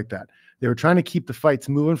 something like that. They were trying to keep the fights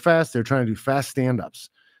moving fast. They were trying to do fast stand-ups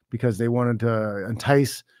because they wanted to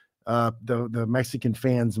entice the Mexican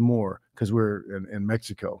fans more because we're in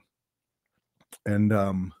Mexico. And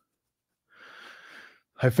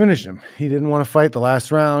I finished him. He didn't want to fight the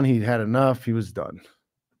last round. He had enough. He was done.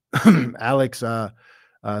 Alex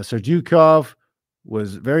Serdyukov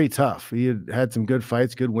was very tough. He had some good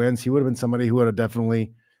fights, good wins. He would have been somebody who would have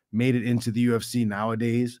definitely made it into the UFC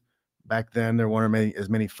nowadays. Back then, there weren't as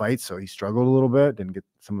many fights, so he struggled a little bit, didn't get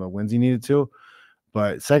some of the wins he needed to.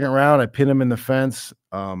 But 2nd round, I pinned him in the fence.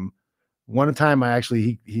 One time, I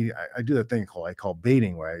do that thing I call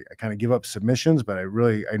baiting, where I kind of give up submissions, but I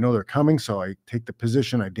know they're coming, so I take the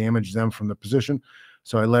position, I damage them from the position.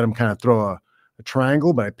 So I let him kind of throw a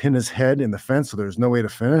triangle, but I pinned his head in the fence, so there's no way to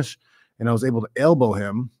finish. And I was able to elbow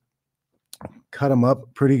him, cut him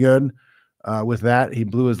up pretty good. With that, he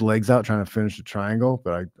blew his legs out trying to finish the triangle,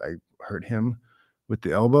 but I hurt him with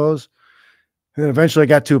the elbows. And then eventually I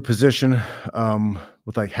got to a position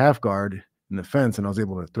with like half guard in the fence, and I was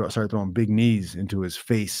able to start throwing big knees into his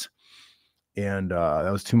face. And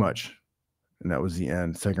that was too much. And that was the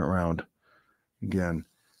end. 2nd round. Again,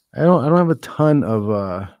 I don't have a ton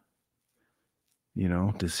of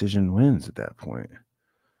decision wins at that point,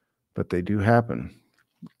 but they do happen.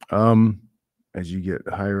 as you get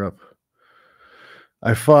higher up.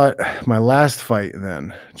 I fought my last fight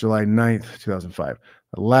then, July 9th, 2005.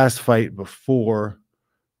 The last fight before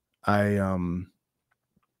I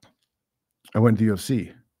went to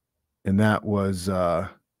UFC, and that was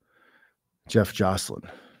Jeff Jocelyn.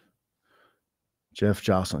 Jeff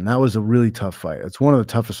Jocelyn. That was a really tough fight. It's one of the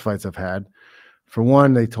toughest fights I've had. For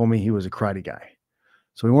one, they told me he was a karate guy,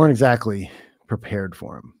 so we weren't exactly prepared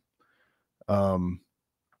for him.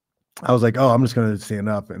 I was like, oh, I'm just going to stand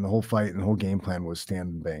up, and the whole fight and the whole game plan was stand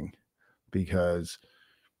and bang, because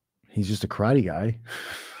he's just a karate guy.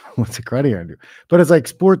 What's a karate guy do? But it's like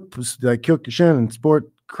sport, like Kyokushin and sport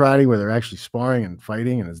karate, where they're actually sparring and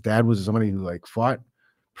fighting. And his dad was somebody who like fought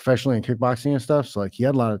professionally in kickboxing and stuff. So like he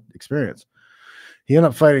had a lot of experience. He ended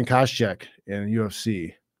up fighting Koscheck in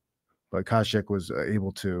UFC, but Koscheck was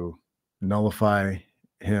able to nullify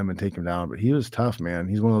him and take him down. But he was tough, man.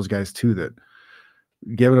 He's one of those guys too that,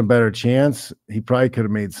 given a better chance, he probably could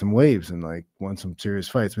have made some waves and like won some serious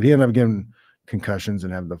fights. But he ended up getting concussions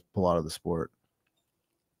and having to pull out of the sport.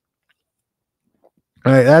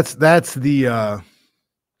 All right, that's the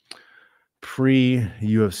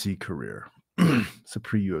pre-UFC career. It's a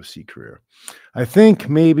pre-UFC career. I think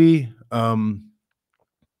maybe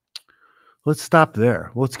let's stop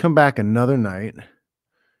there. Let's come back another night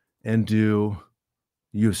and do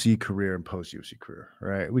UFC career and post-UFC career. All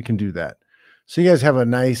right, we can do that. So you guys have a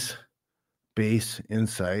nice base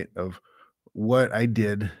insight of what I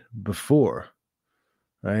did before,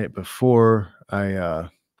 right? Before I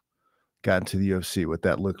got into the UFC, what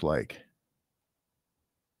that looked like.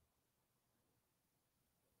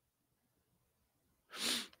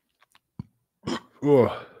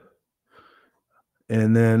 Ugh.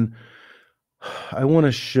 And then I want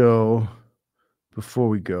to show, before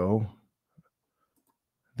we go,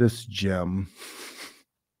 this gem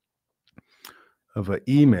of an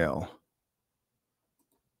email.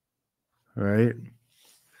 All right.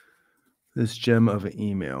 This gem of an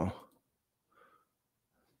email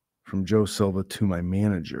from Joe Silva to my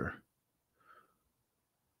manager.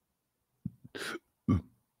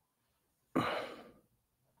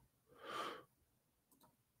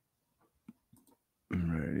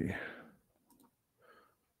 Alrighty.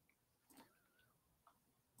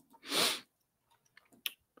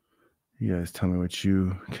 You guys tell me what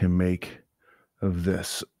you can make of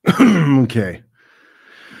this. Okay.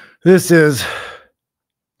 This is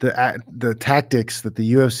the tactics that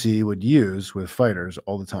the UFC would use with fighters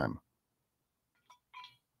all the time.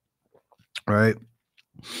 All right.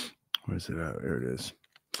 Where's it at? There it is.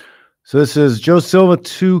 So this is Joe Silva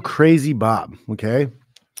to Crazy Bob. Okay. And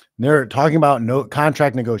they're talking about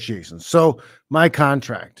contract negotiations. So my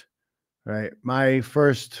contract, right? My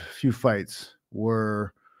first few fights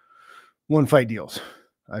were one-fight deals.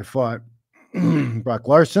 I fought Brock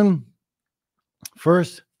Larson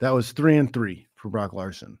first. That was 3-3 for Brock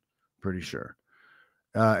Larson, pretty sure.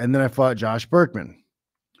 And then I fought Josh Berkman,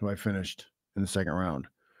 who I finished in the second round.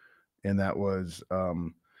 And that was, I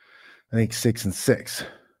think, 6-6.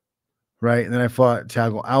 Right. And then I fought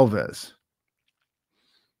Thiago Alves.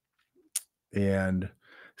 And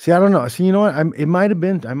see, I don't know. See, you know what? I might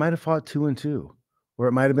have fought 2-2, or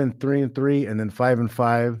it might have been 3-3 and then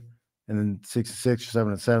 5-5 and then 6-6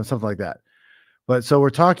 or 7-7, something like that. But so we're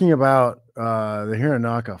talking about the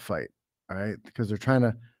Hironaka fight, all right? Because they're trying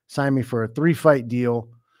to sign me for a 3-fight deal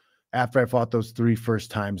after I fought those 3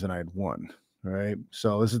 first times and I'd won. All right.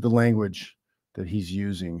 So this is the language that he's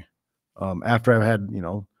using. After I've had,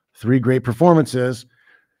 3 great performances,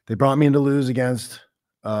 they brought me in to lose against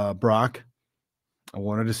Brock. I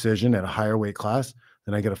won a decision at a higher weight class.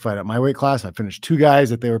 Then I get a fight at my weight class. I finished 2 guys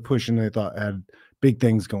that they were pushing. They thought had big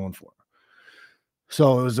things going for them.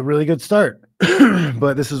 So it was a really good start.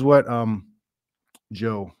 But this is what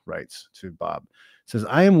Joe writes to Bob. It says,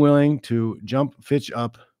 I am willing to jump Fitch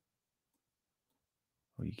up.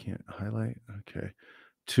 Oh, you can't highlight. Okay.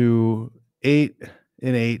 To 8-8,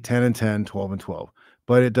 10-10, 12-12.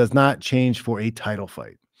 But it does not change for a title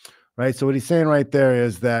fight. Right. So what he's saying right there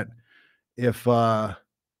is that if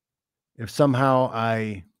somehow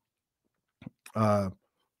I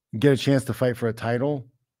get a chance to fight for a title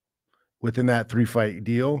within that 3-fight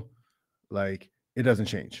deal, like, it doesn't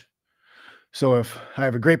change. So if I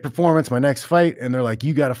have a great performance, my next fight, and they're like,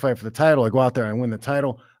 you got to fight for the title, I go out there and win the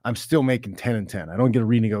title, I'm still making 10-10. I don't get to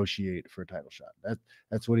renegotiate for a title shot.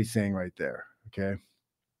 That's what he's saying right there. Okay.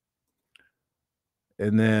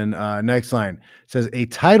 And then next line says, a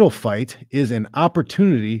title fight is an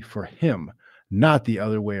opportunity for him, not the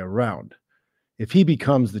other way around. If he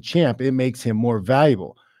becomes the champ, it makes him more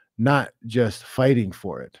valuable, not just fighting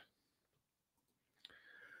for it.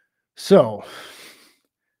 So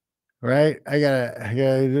Right? I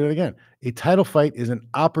gotta do it again. A title fight is an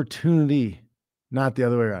opportunity, not the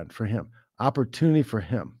other way around for him. Opportunity for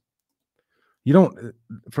him. You don't,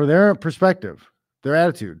 for their perspective, their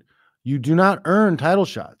attitude, you do not earn title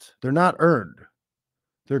shots. They're not earned.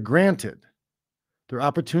 They're granted. They're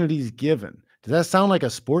opportunities given. Does that sound like a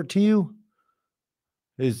sport to you?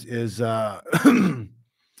 Is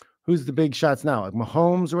who's the big shots now? Like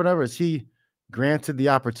Mahomes or whatever? Is he granted the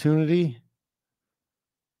opportunity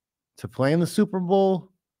to play in the Super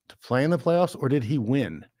Bowl, to play in the playoffs, or did he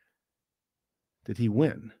win? Did he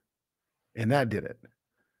win? And that did it.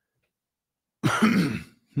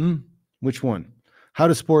 Which one? How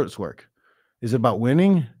does sports work? Is it about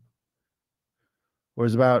winning, or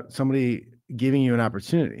is it about somebody giving you an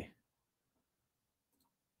opportunity?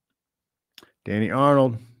 Danny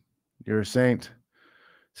Arnold, you're a saint.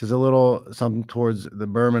 Says a little something towards the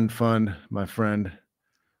Berman Fund, my friend.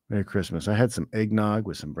 Merry Christmas. I had some eggnog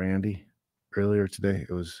with some brandy earlier today.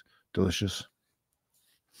 It was delicious.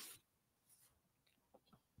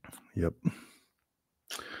 Yep.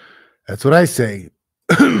 That's what I say.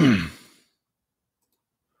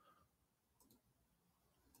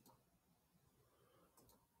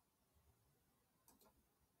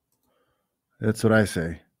 That's what I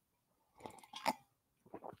say.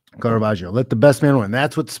 Caravaggio, let the best man win.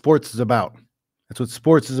 That's what sports is about. That's what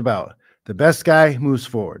sports is about. The best guy moves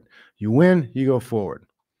forward. You win, you go forward.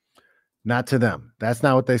 Not to them. That's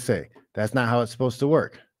not what they say. That's not how it's supposed to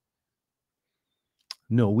work.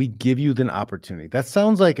 No, we give you the opportunity. That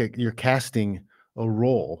sounds like you're casting a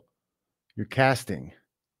role. You're casting,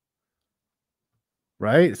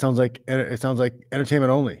 right? It sounds like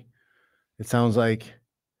entertainment only. It sounds like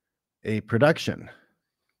a production.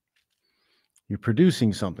 You're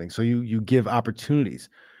producing something, so you give opportunities.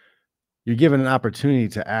 You're given an opportunity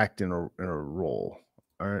to act in a role,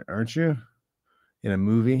 aren't you? In a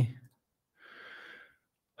movie.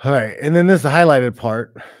 All right, and then this is the highlighted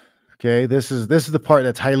part. Okay, this is the part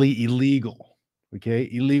that's highly illegal. Okay,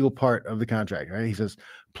 illegal part of the contract. Right? He says,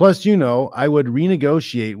 plus, I would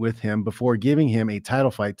renegotiate with him before giving him a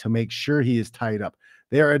title fight to make sure he is tied up.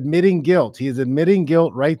 They are admitting guilt. He is admitting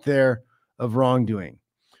guilt right there of wrongdoing.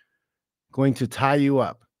 Going to tie you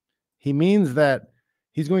up. He means that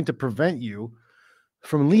he's going to prevent you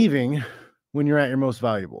from leaving when you're at your most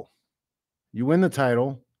valuable. You win the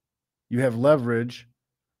title, you have leverage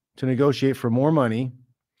to negotiate for more money,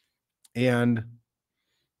 and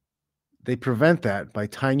they prevent that by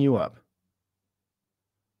tying you up.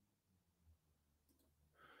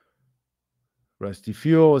 Rusty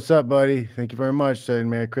Fuel, what's up, buddy? Thank you very much. Saying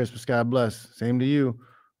Merry Christmas, God bless. Same to you.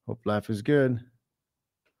 Hope life is good.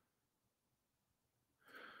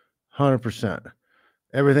 100%.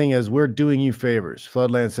 Everything is, we're doing you favors.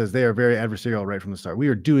 Floodland says they are very adversarial right from the start. We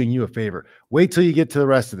are doing you a favor. Wait till you get to the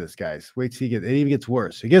rest of this, guys. Wait till it even gets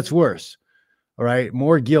worse. It gets worse. All right.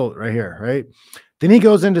 More guilt right here. Right. Then he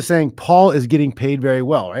goes into saying Paul is getting paid very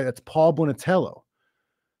well. Right. That's Paul Buonatello.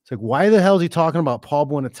 It's like, why the hell is he talking about Paul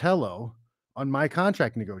Buonatello on my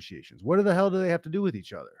contract negotiations? What the hell do they have to do with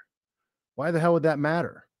each other? Why the hell would that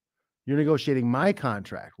matter? You're negotiating my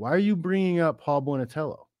contract. Why are you bringing up Paul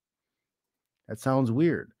Buonatello? That sounds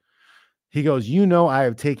weird. He goes, I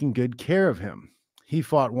have taken good care of him. He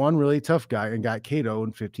fought one really tough guy and got KO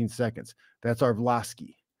in 15 seconds. That's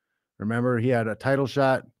Arvlosky. Remember, he had a title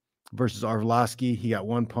shot versus Arvlosky. He got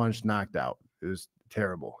one punch, knocked out. It was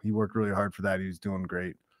terrible. He worked really hard for that. He was doing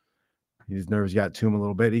great. His nerves got to him a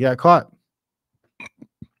little bit. He got caught.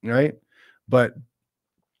 Right? But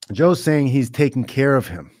Joe's saying he's taking care of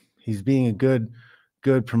him. He's being a good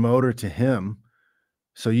promoter to him.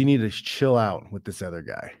 So you need to chill out with this other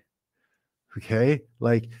guy. Okay?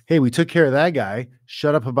 Like, hey, we took care of that guy.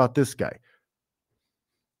 Shut up about this guy.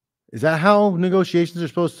 Is that how negotiations are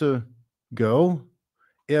supposed to go?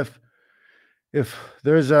 If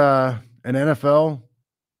there's an NFL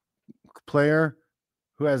player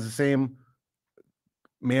who has the same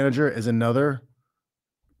manager as another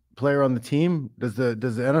player on the team, does the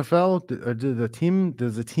NFL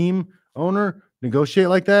does the team owner negotiate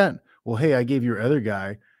like that? Well, hey, I gave your other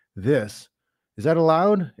guy this. Is that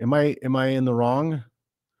allowed? Am I in the wrong?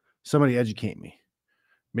 Somebody educate me.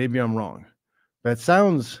 Maybe I'm wrong. That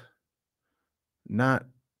sounds not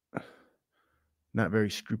very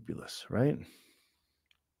scrupulous, right?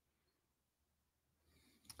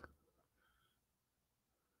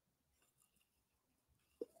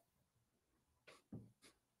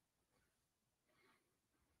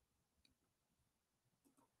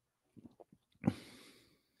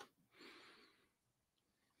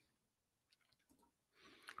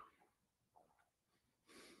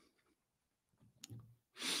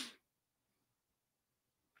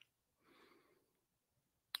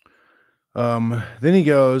 Then he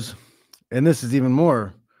goes, and this is even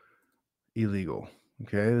more illegal.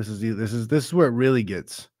 Okay, this is where it really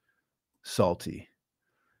gets salty.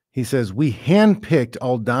 He says we handpicked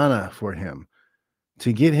Aldana for him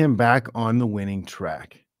to get him back on the winning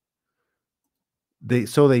track.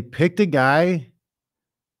 They picked a guy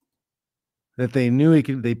that they knew he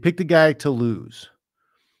could. They picked a guy to lose.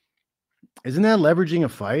 Isn't that leveraging a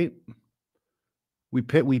fight? We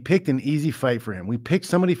picked an easy fight for him. We picked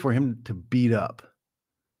somebody for him to beat up.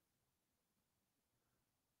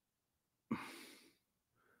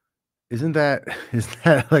 Isn't that is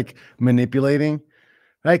that like manipulating?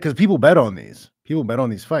 Right? Because people bet on these. People bet on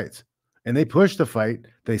these fights. And they push the fight.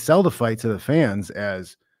 They sell the fight to the fans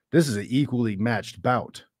as this is an equally matched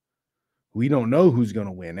bout. We don't know who's going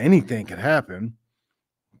to win. Anything could happen.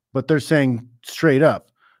 But they're saying straight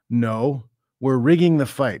up, no, we're rigging the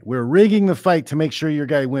fight. We're rigging the fight to make sure your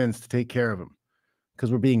guy wins to take care of him.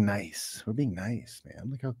 Because we're being nice. We're being nice,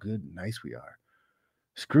 man. Look how good and nice we are.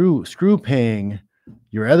 Screw paying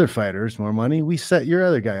your other fighters more money. We set your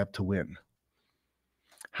other guy up to win.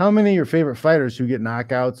 How many of your favorite fighters who get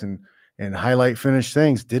knockouts and highlight finish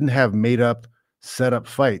things didn't have made up, set up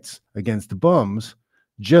fights against the bums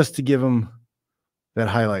just to give them that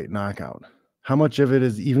highlight knockout? How much of it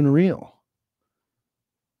is even real?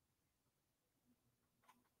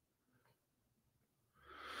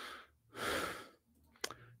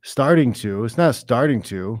 It's not starting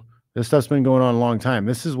to. This stuff's been going on a long time.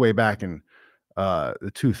 This is way back in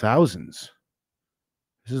the 2000s.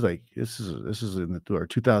 This is in the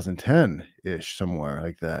 2010 ish, somewhere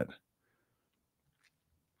like that.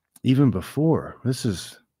 Even before. This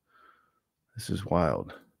is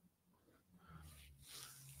wild.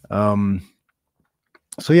 So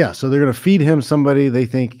they're gonna feed him somebody they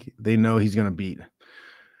think they know he's gonna beat.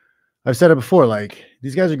 I've said it before, like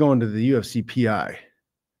these guys are going to the UFC PI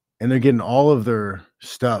and they're getting all of their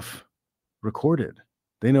stuff recorded.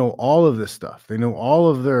 They know all of this stuff. They know all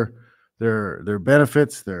of their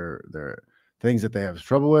benefits, their things that they have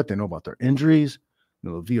trouble with. They know about their injuries,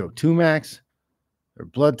 the VO2 max, their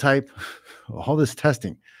blood type, all this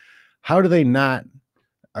testing. How do they not?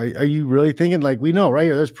 Are you really thinking like we know right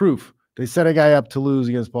here? There's proof. They set a guy up to lose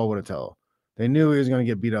against Paul Whitatello. They knew he was going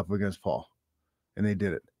to get beat up against Paul, and they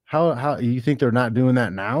did it. How you think they're not doing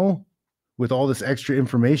that now with all this extra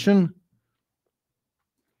information?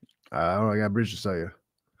 I don't know. I got a bridge to sell you.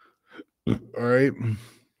 All right.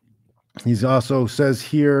 He's also says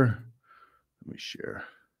here, let me share.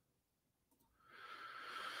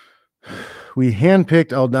 We handpicked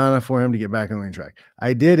Aldana for him to get back on the winning track.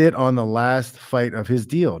 I did it on the last fight of his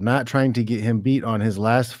deal, not trying to get him beat on his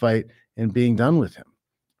last fight and being done with him.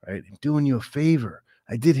 Right? I'm doing you a favor.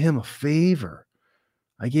 I did him a favor.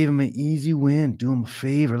 I gave him an easy win. Do him a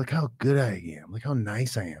favor. Look how good I am. Look how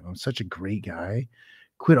nice I am. I'm such a great guy.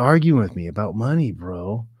 Quit arguing with me about money,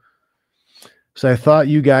 bro. So I thought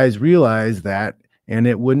you guys realized that and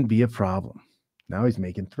it wouldn't be a problem. Now he's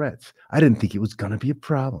making threats. I didn't think it was going to be a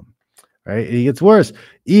problem. Right? It gets worse.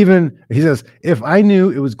 Even he says, if I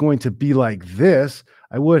knew it was going to be like this,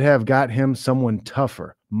 I would have got him someone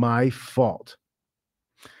tougher. My fault.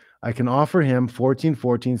 I can offer him 14-14,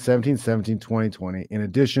 17-17, 20-20 in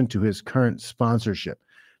addition to his current sponsorship.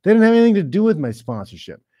 They didn't have anything to do with my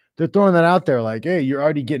sponsorship. They're throwing that out there like, hey, you're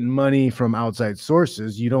already getting money from outside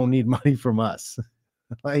sources. You don't need money from us.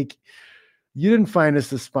 Like, you didn't find us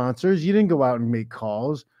the sponsors. You didn't go out and make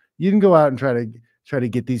calls. You didn't go out and try to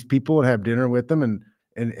get these people and have dinner with them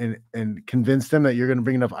and convince them that you're going to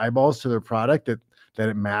bring enough eyeballs to their product that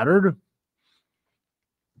it mattered.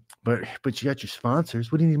 But you got your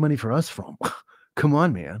sponsors. What do you need money for us from? Come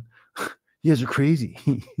on, man. You guys are crazy.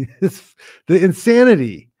 It's the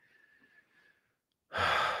insanity.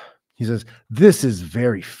 He says, this is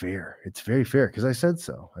very fair. It's very fair because I said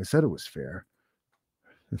so. I said it was fair.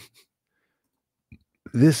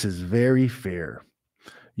 This is very fair.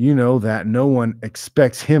 You know that no one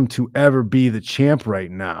expects him to ever be the champ right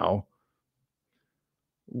now.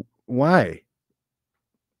 Why?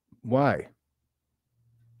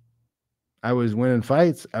 I was winning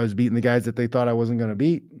fights. I was beating the guys that they thought I wasn't going to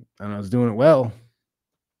beat, and I was doing it well.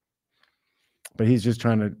 But he's just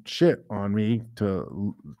trying to shit on me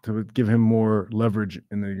to give him more leverage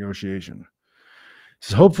in the negotiation.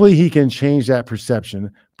 So hopefully he can change that perception,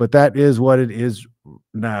 but that is what it is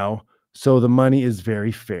now. So the money is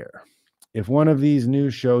very fair. If one of these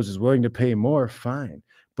news shows is willing to pay more, fine.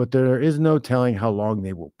 But there is no telling how long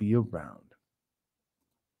they will be around.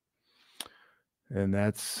 And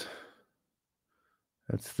that's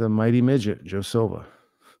the mighty midget, Joe Silva.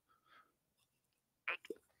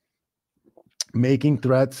 making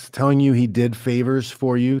threats, telling you he did favors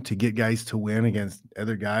for you to get guys to win against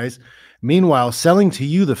other guys. Meanwhile, selling to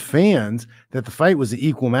you, the fans, that the fight was an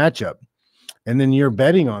equal matchup. And then you're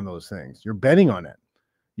betting on those things. You're betting on it.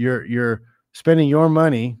 You're spending your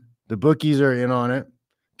money. The bookies are in on it.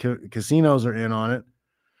 Casinos are in on it.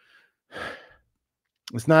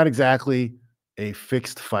 It's not exactly a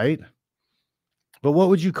fixed fight, but what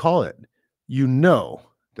would you call it? You know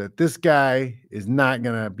that this guy is not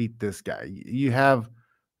going to beat this guy. You have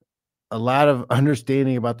a lot of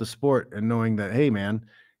understanding about the sport and knowing that, hey, man,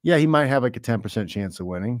 yeah, he might have like a 10% chance of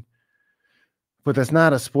winning, but that's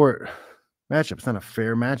not a sport matchup. It's not a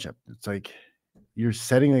fair matchup. It's like you're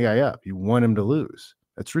setting the guy up. You want him to lose.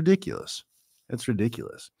 That's ridiculous. It's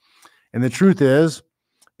ridiculous. And the truth is,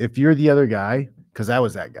 if you're the other guy, because I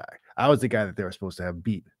was that guy, I was the guy that they were supposed to have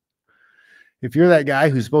beat. If you're that guy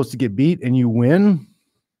who's supposed to get beat and you win,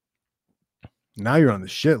 now you're on the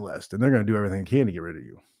shit list and they're going to do everything they can to get rid of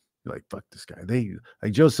you. You're like, fuck this guy.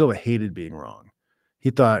 Like Joe Silva hated being wrong. He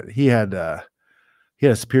thought he had a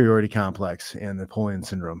superiority complex and Napoleon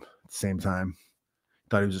syndrome at the same time.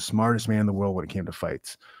 Thought he was the smartest man in the world when it came to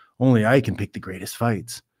fights. Only I can pick the greatest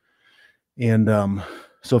fights. And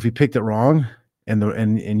so if he picked it wrong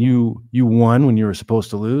and you won when you were supposed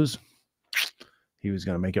to lose, he was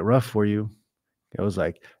going to make it rough for you. I was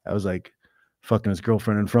like fucking his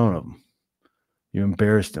girlfriend in front of him. You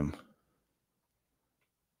embarrassed him.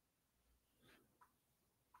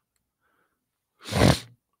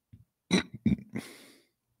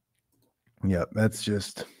 Yep, that's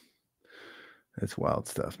wild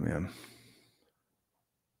stuff, man.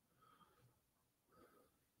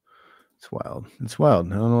 It's wild. It's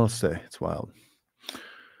wild. I don't know what to say. It's wild.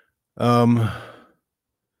 Yeah,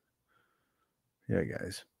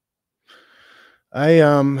 guys.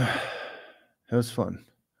 It was fun.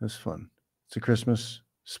 It was fun. It's a Christmas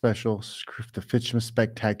special. The Fitchmas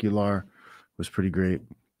Spectacular was pretty great.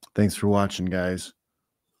 Thanks for watching, guys.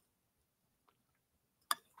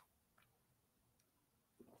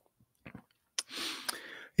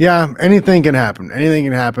 Yeah, anything can happen. Anything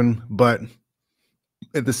can happen, but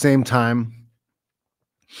at the same time,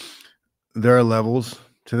 there are levels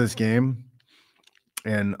to this game,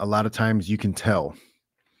 and a lot of times you can tell.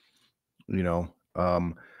 You know,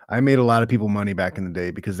 I made a lot of people money back in the day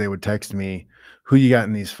because they would text me, who you got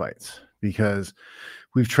in these fights? Because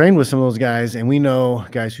we've trained with some of those guys and we know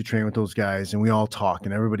guys who train with those guys and we all talk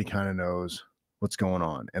and everybody kind of knows what's going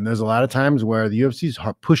on. And there's a lot of times where the UFC is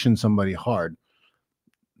pushing somebody hard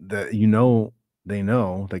that, you know, they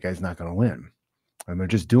know that guy's not going to win. And they're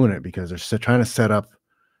just doing it because they're trying to set up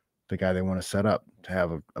the guy they want to set up to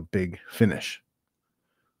have a big finish.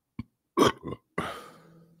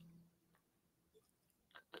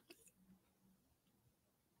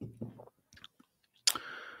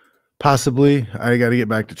 Possibly. I got to get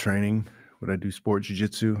back to training. Would I do sport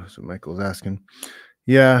jiu-jitsu? That's what Michael's asking.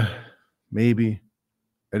 Yeah, maybe.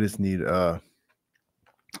 I just need I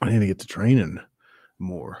need to get to training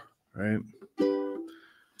more, right?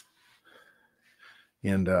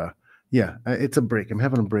 And yeah, it's a break. I'm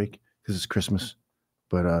having a break because it's Christmas.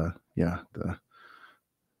 But yeah,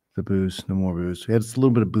 the booze, no more booze. We had a little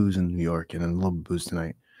bit of booze in New York and then a little bit of booze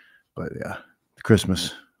tonight. But yeah,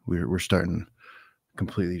 Christmas, we're starting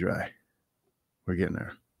completely dry. We're getting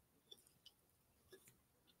there.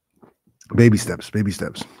 Baby steps, baby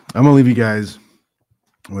steps. I'm gonna leave you guys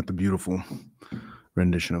with the beautiful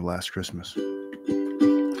rendition of Last Christmas.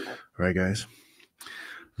 All right, guys.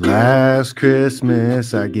 Last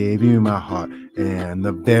Christmas, I gave you my heart, and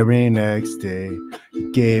the very next day,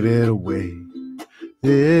 you gave it away.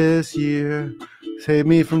 This year, save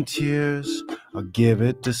me from tears. I'll give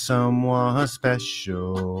it to someone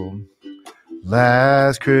special.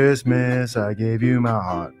 Last Christmas, I gave you my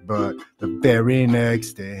heart, but the very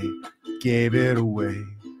next day, gave it away.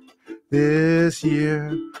 This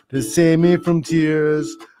year, to save me from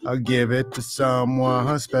tears, I'll give it to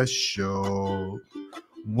someone special.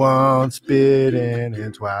 Once bitten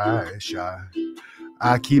and twice shy.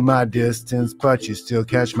 I keep my distance, but you still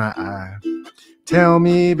catch my eye. Tell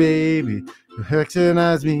me, baby, you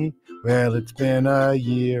recognize me. Well, it's been a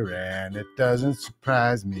year and it doesn't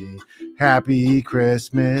surprise me. Happy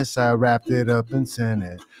Christmas, I wrapped it up and sent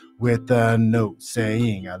it with a note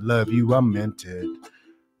saying I love you, I meant it.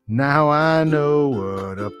 Now I know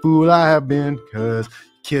what a fool I have been, 'cause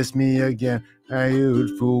kiss me again and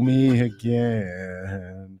you'd fool me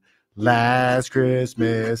again. Last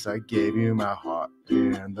Christmas I gave you my heart,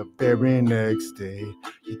 and the very next day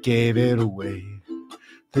you gave it away.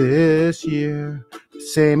 This year, to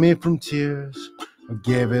save me from tears, I'll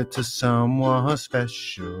give it to someone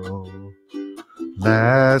special.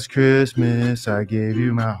 Last Christmas I gave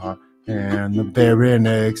you my heart, and the very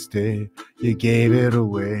next day you gave it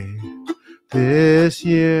away. This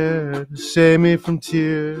year, to save me from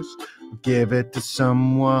tears, give it to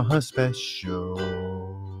someone special.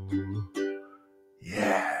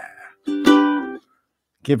 Yeah.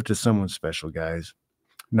 Give it to someone special, guys.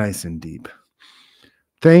 Nice and deep.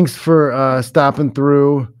 Thanks for stopping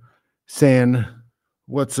through, saying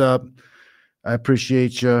what's up. I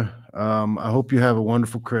appreciate you. I hope you have a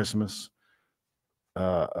wonderful Christmas.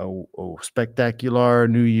 A spectacular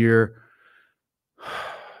New Year.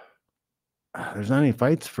 There's not any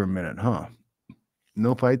fights for a minute, huh?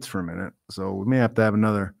 No fights for a minute. So we may have to have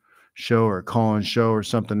another show or a call-in show or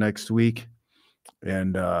something next week.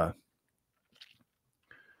 And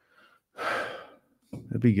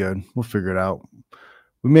it'd be good. We'll figure it out.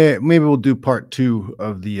 Maybe we'll do part 2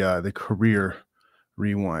 of the career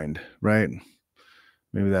rewind, right?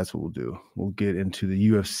 Maybe that's what we'll do. We'll get into the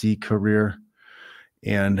UFC career,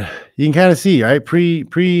 and you can kind of see, right? Pre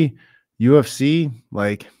UFC,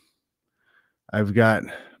 like I've got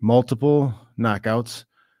multiple knockouts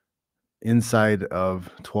inside of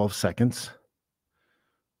 12 seconds.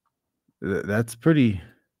 That's pretty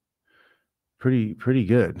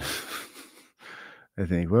good. I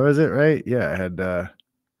think. What was it, right? Yeah, I had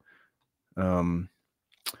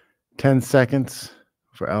 10 seconds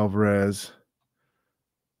for Alvarez,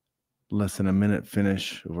 less than a minute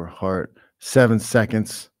finish over Hart, 7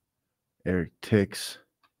 seconds, Eric Tix.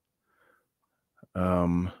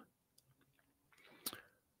 What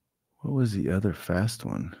was the other fast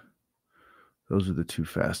one? Those are the 2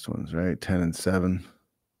 fast ones, right? 10 and 7.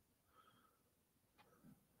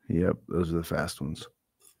 Yep, those are the fast ones.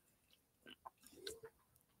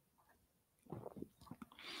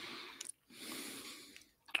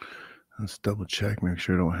 Let's double check, make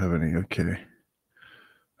sure I don't have any. Okay.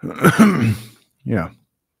 Yeah.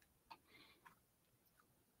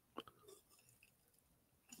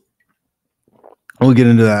 We'll get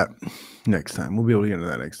into that next time. We'll be able to get into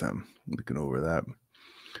that next time. Looking over that.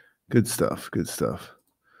 Good stuff. Good stuff.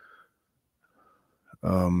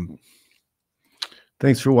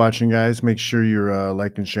 Thanks for watching, guys. Make sure you're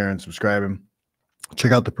liking, sharing, subscribing.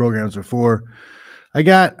 Check out the programs before. I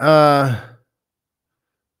got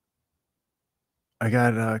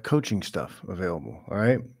coaching stuff available. All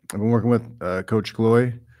right. I've been working with Coach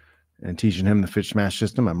Gloy and teaching him the Fitchmas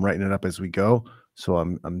system. I'm writing it up as we go. So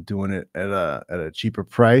I'm doing it at a cheaper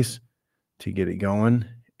price to get it going.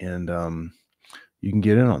 And you can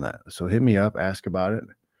get in on that. So hit me up, ask about it,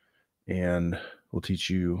 and we'll teach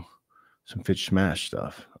you some Fitchmas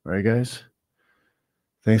stuff. All right, guys.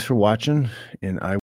 Thanks for watching, and I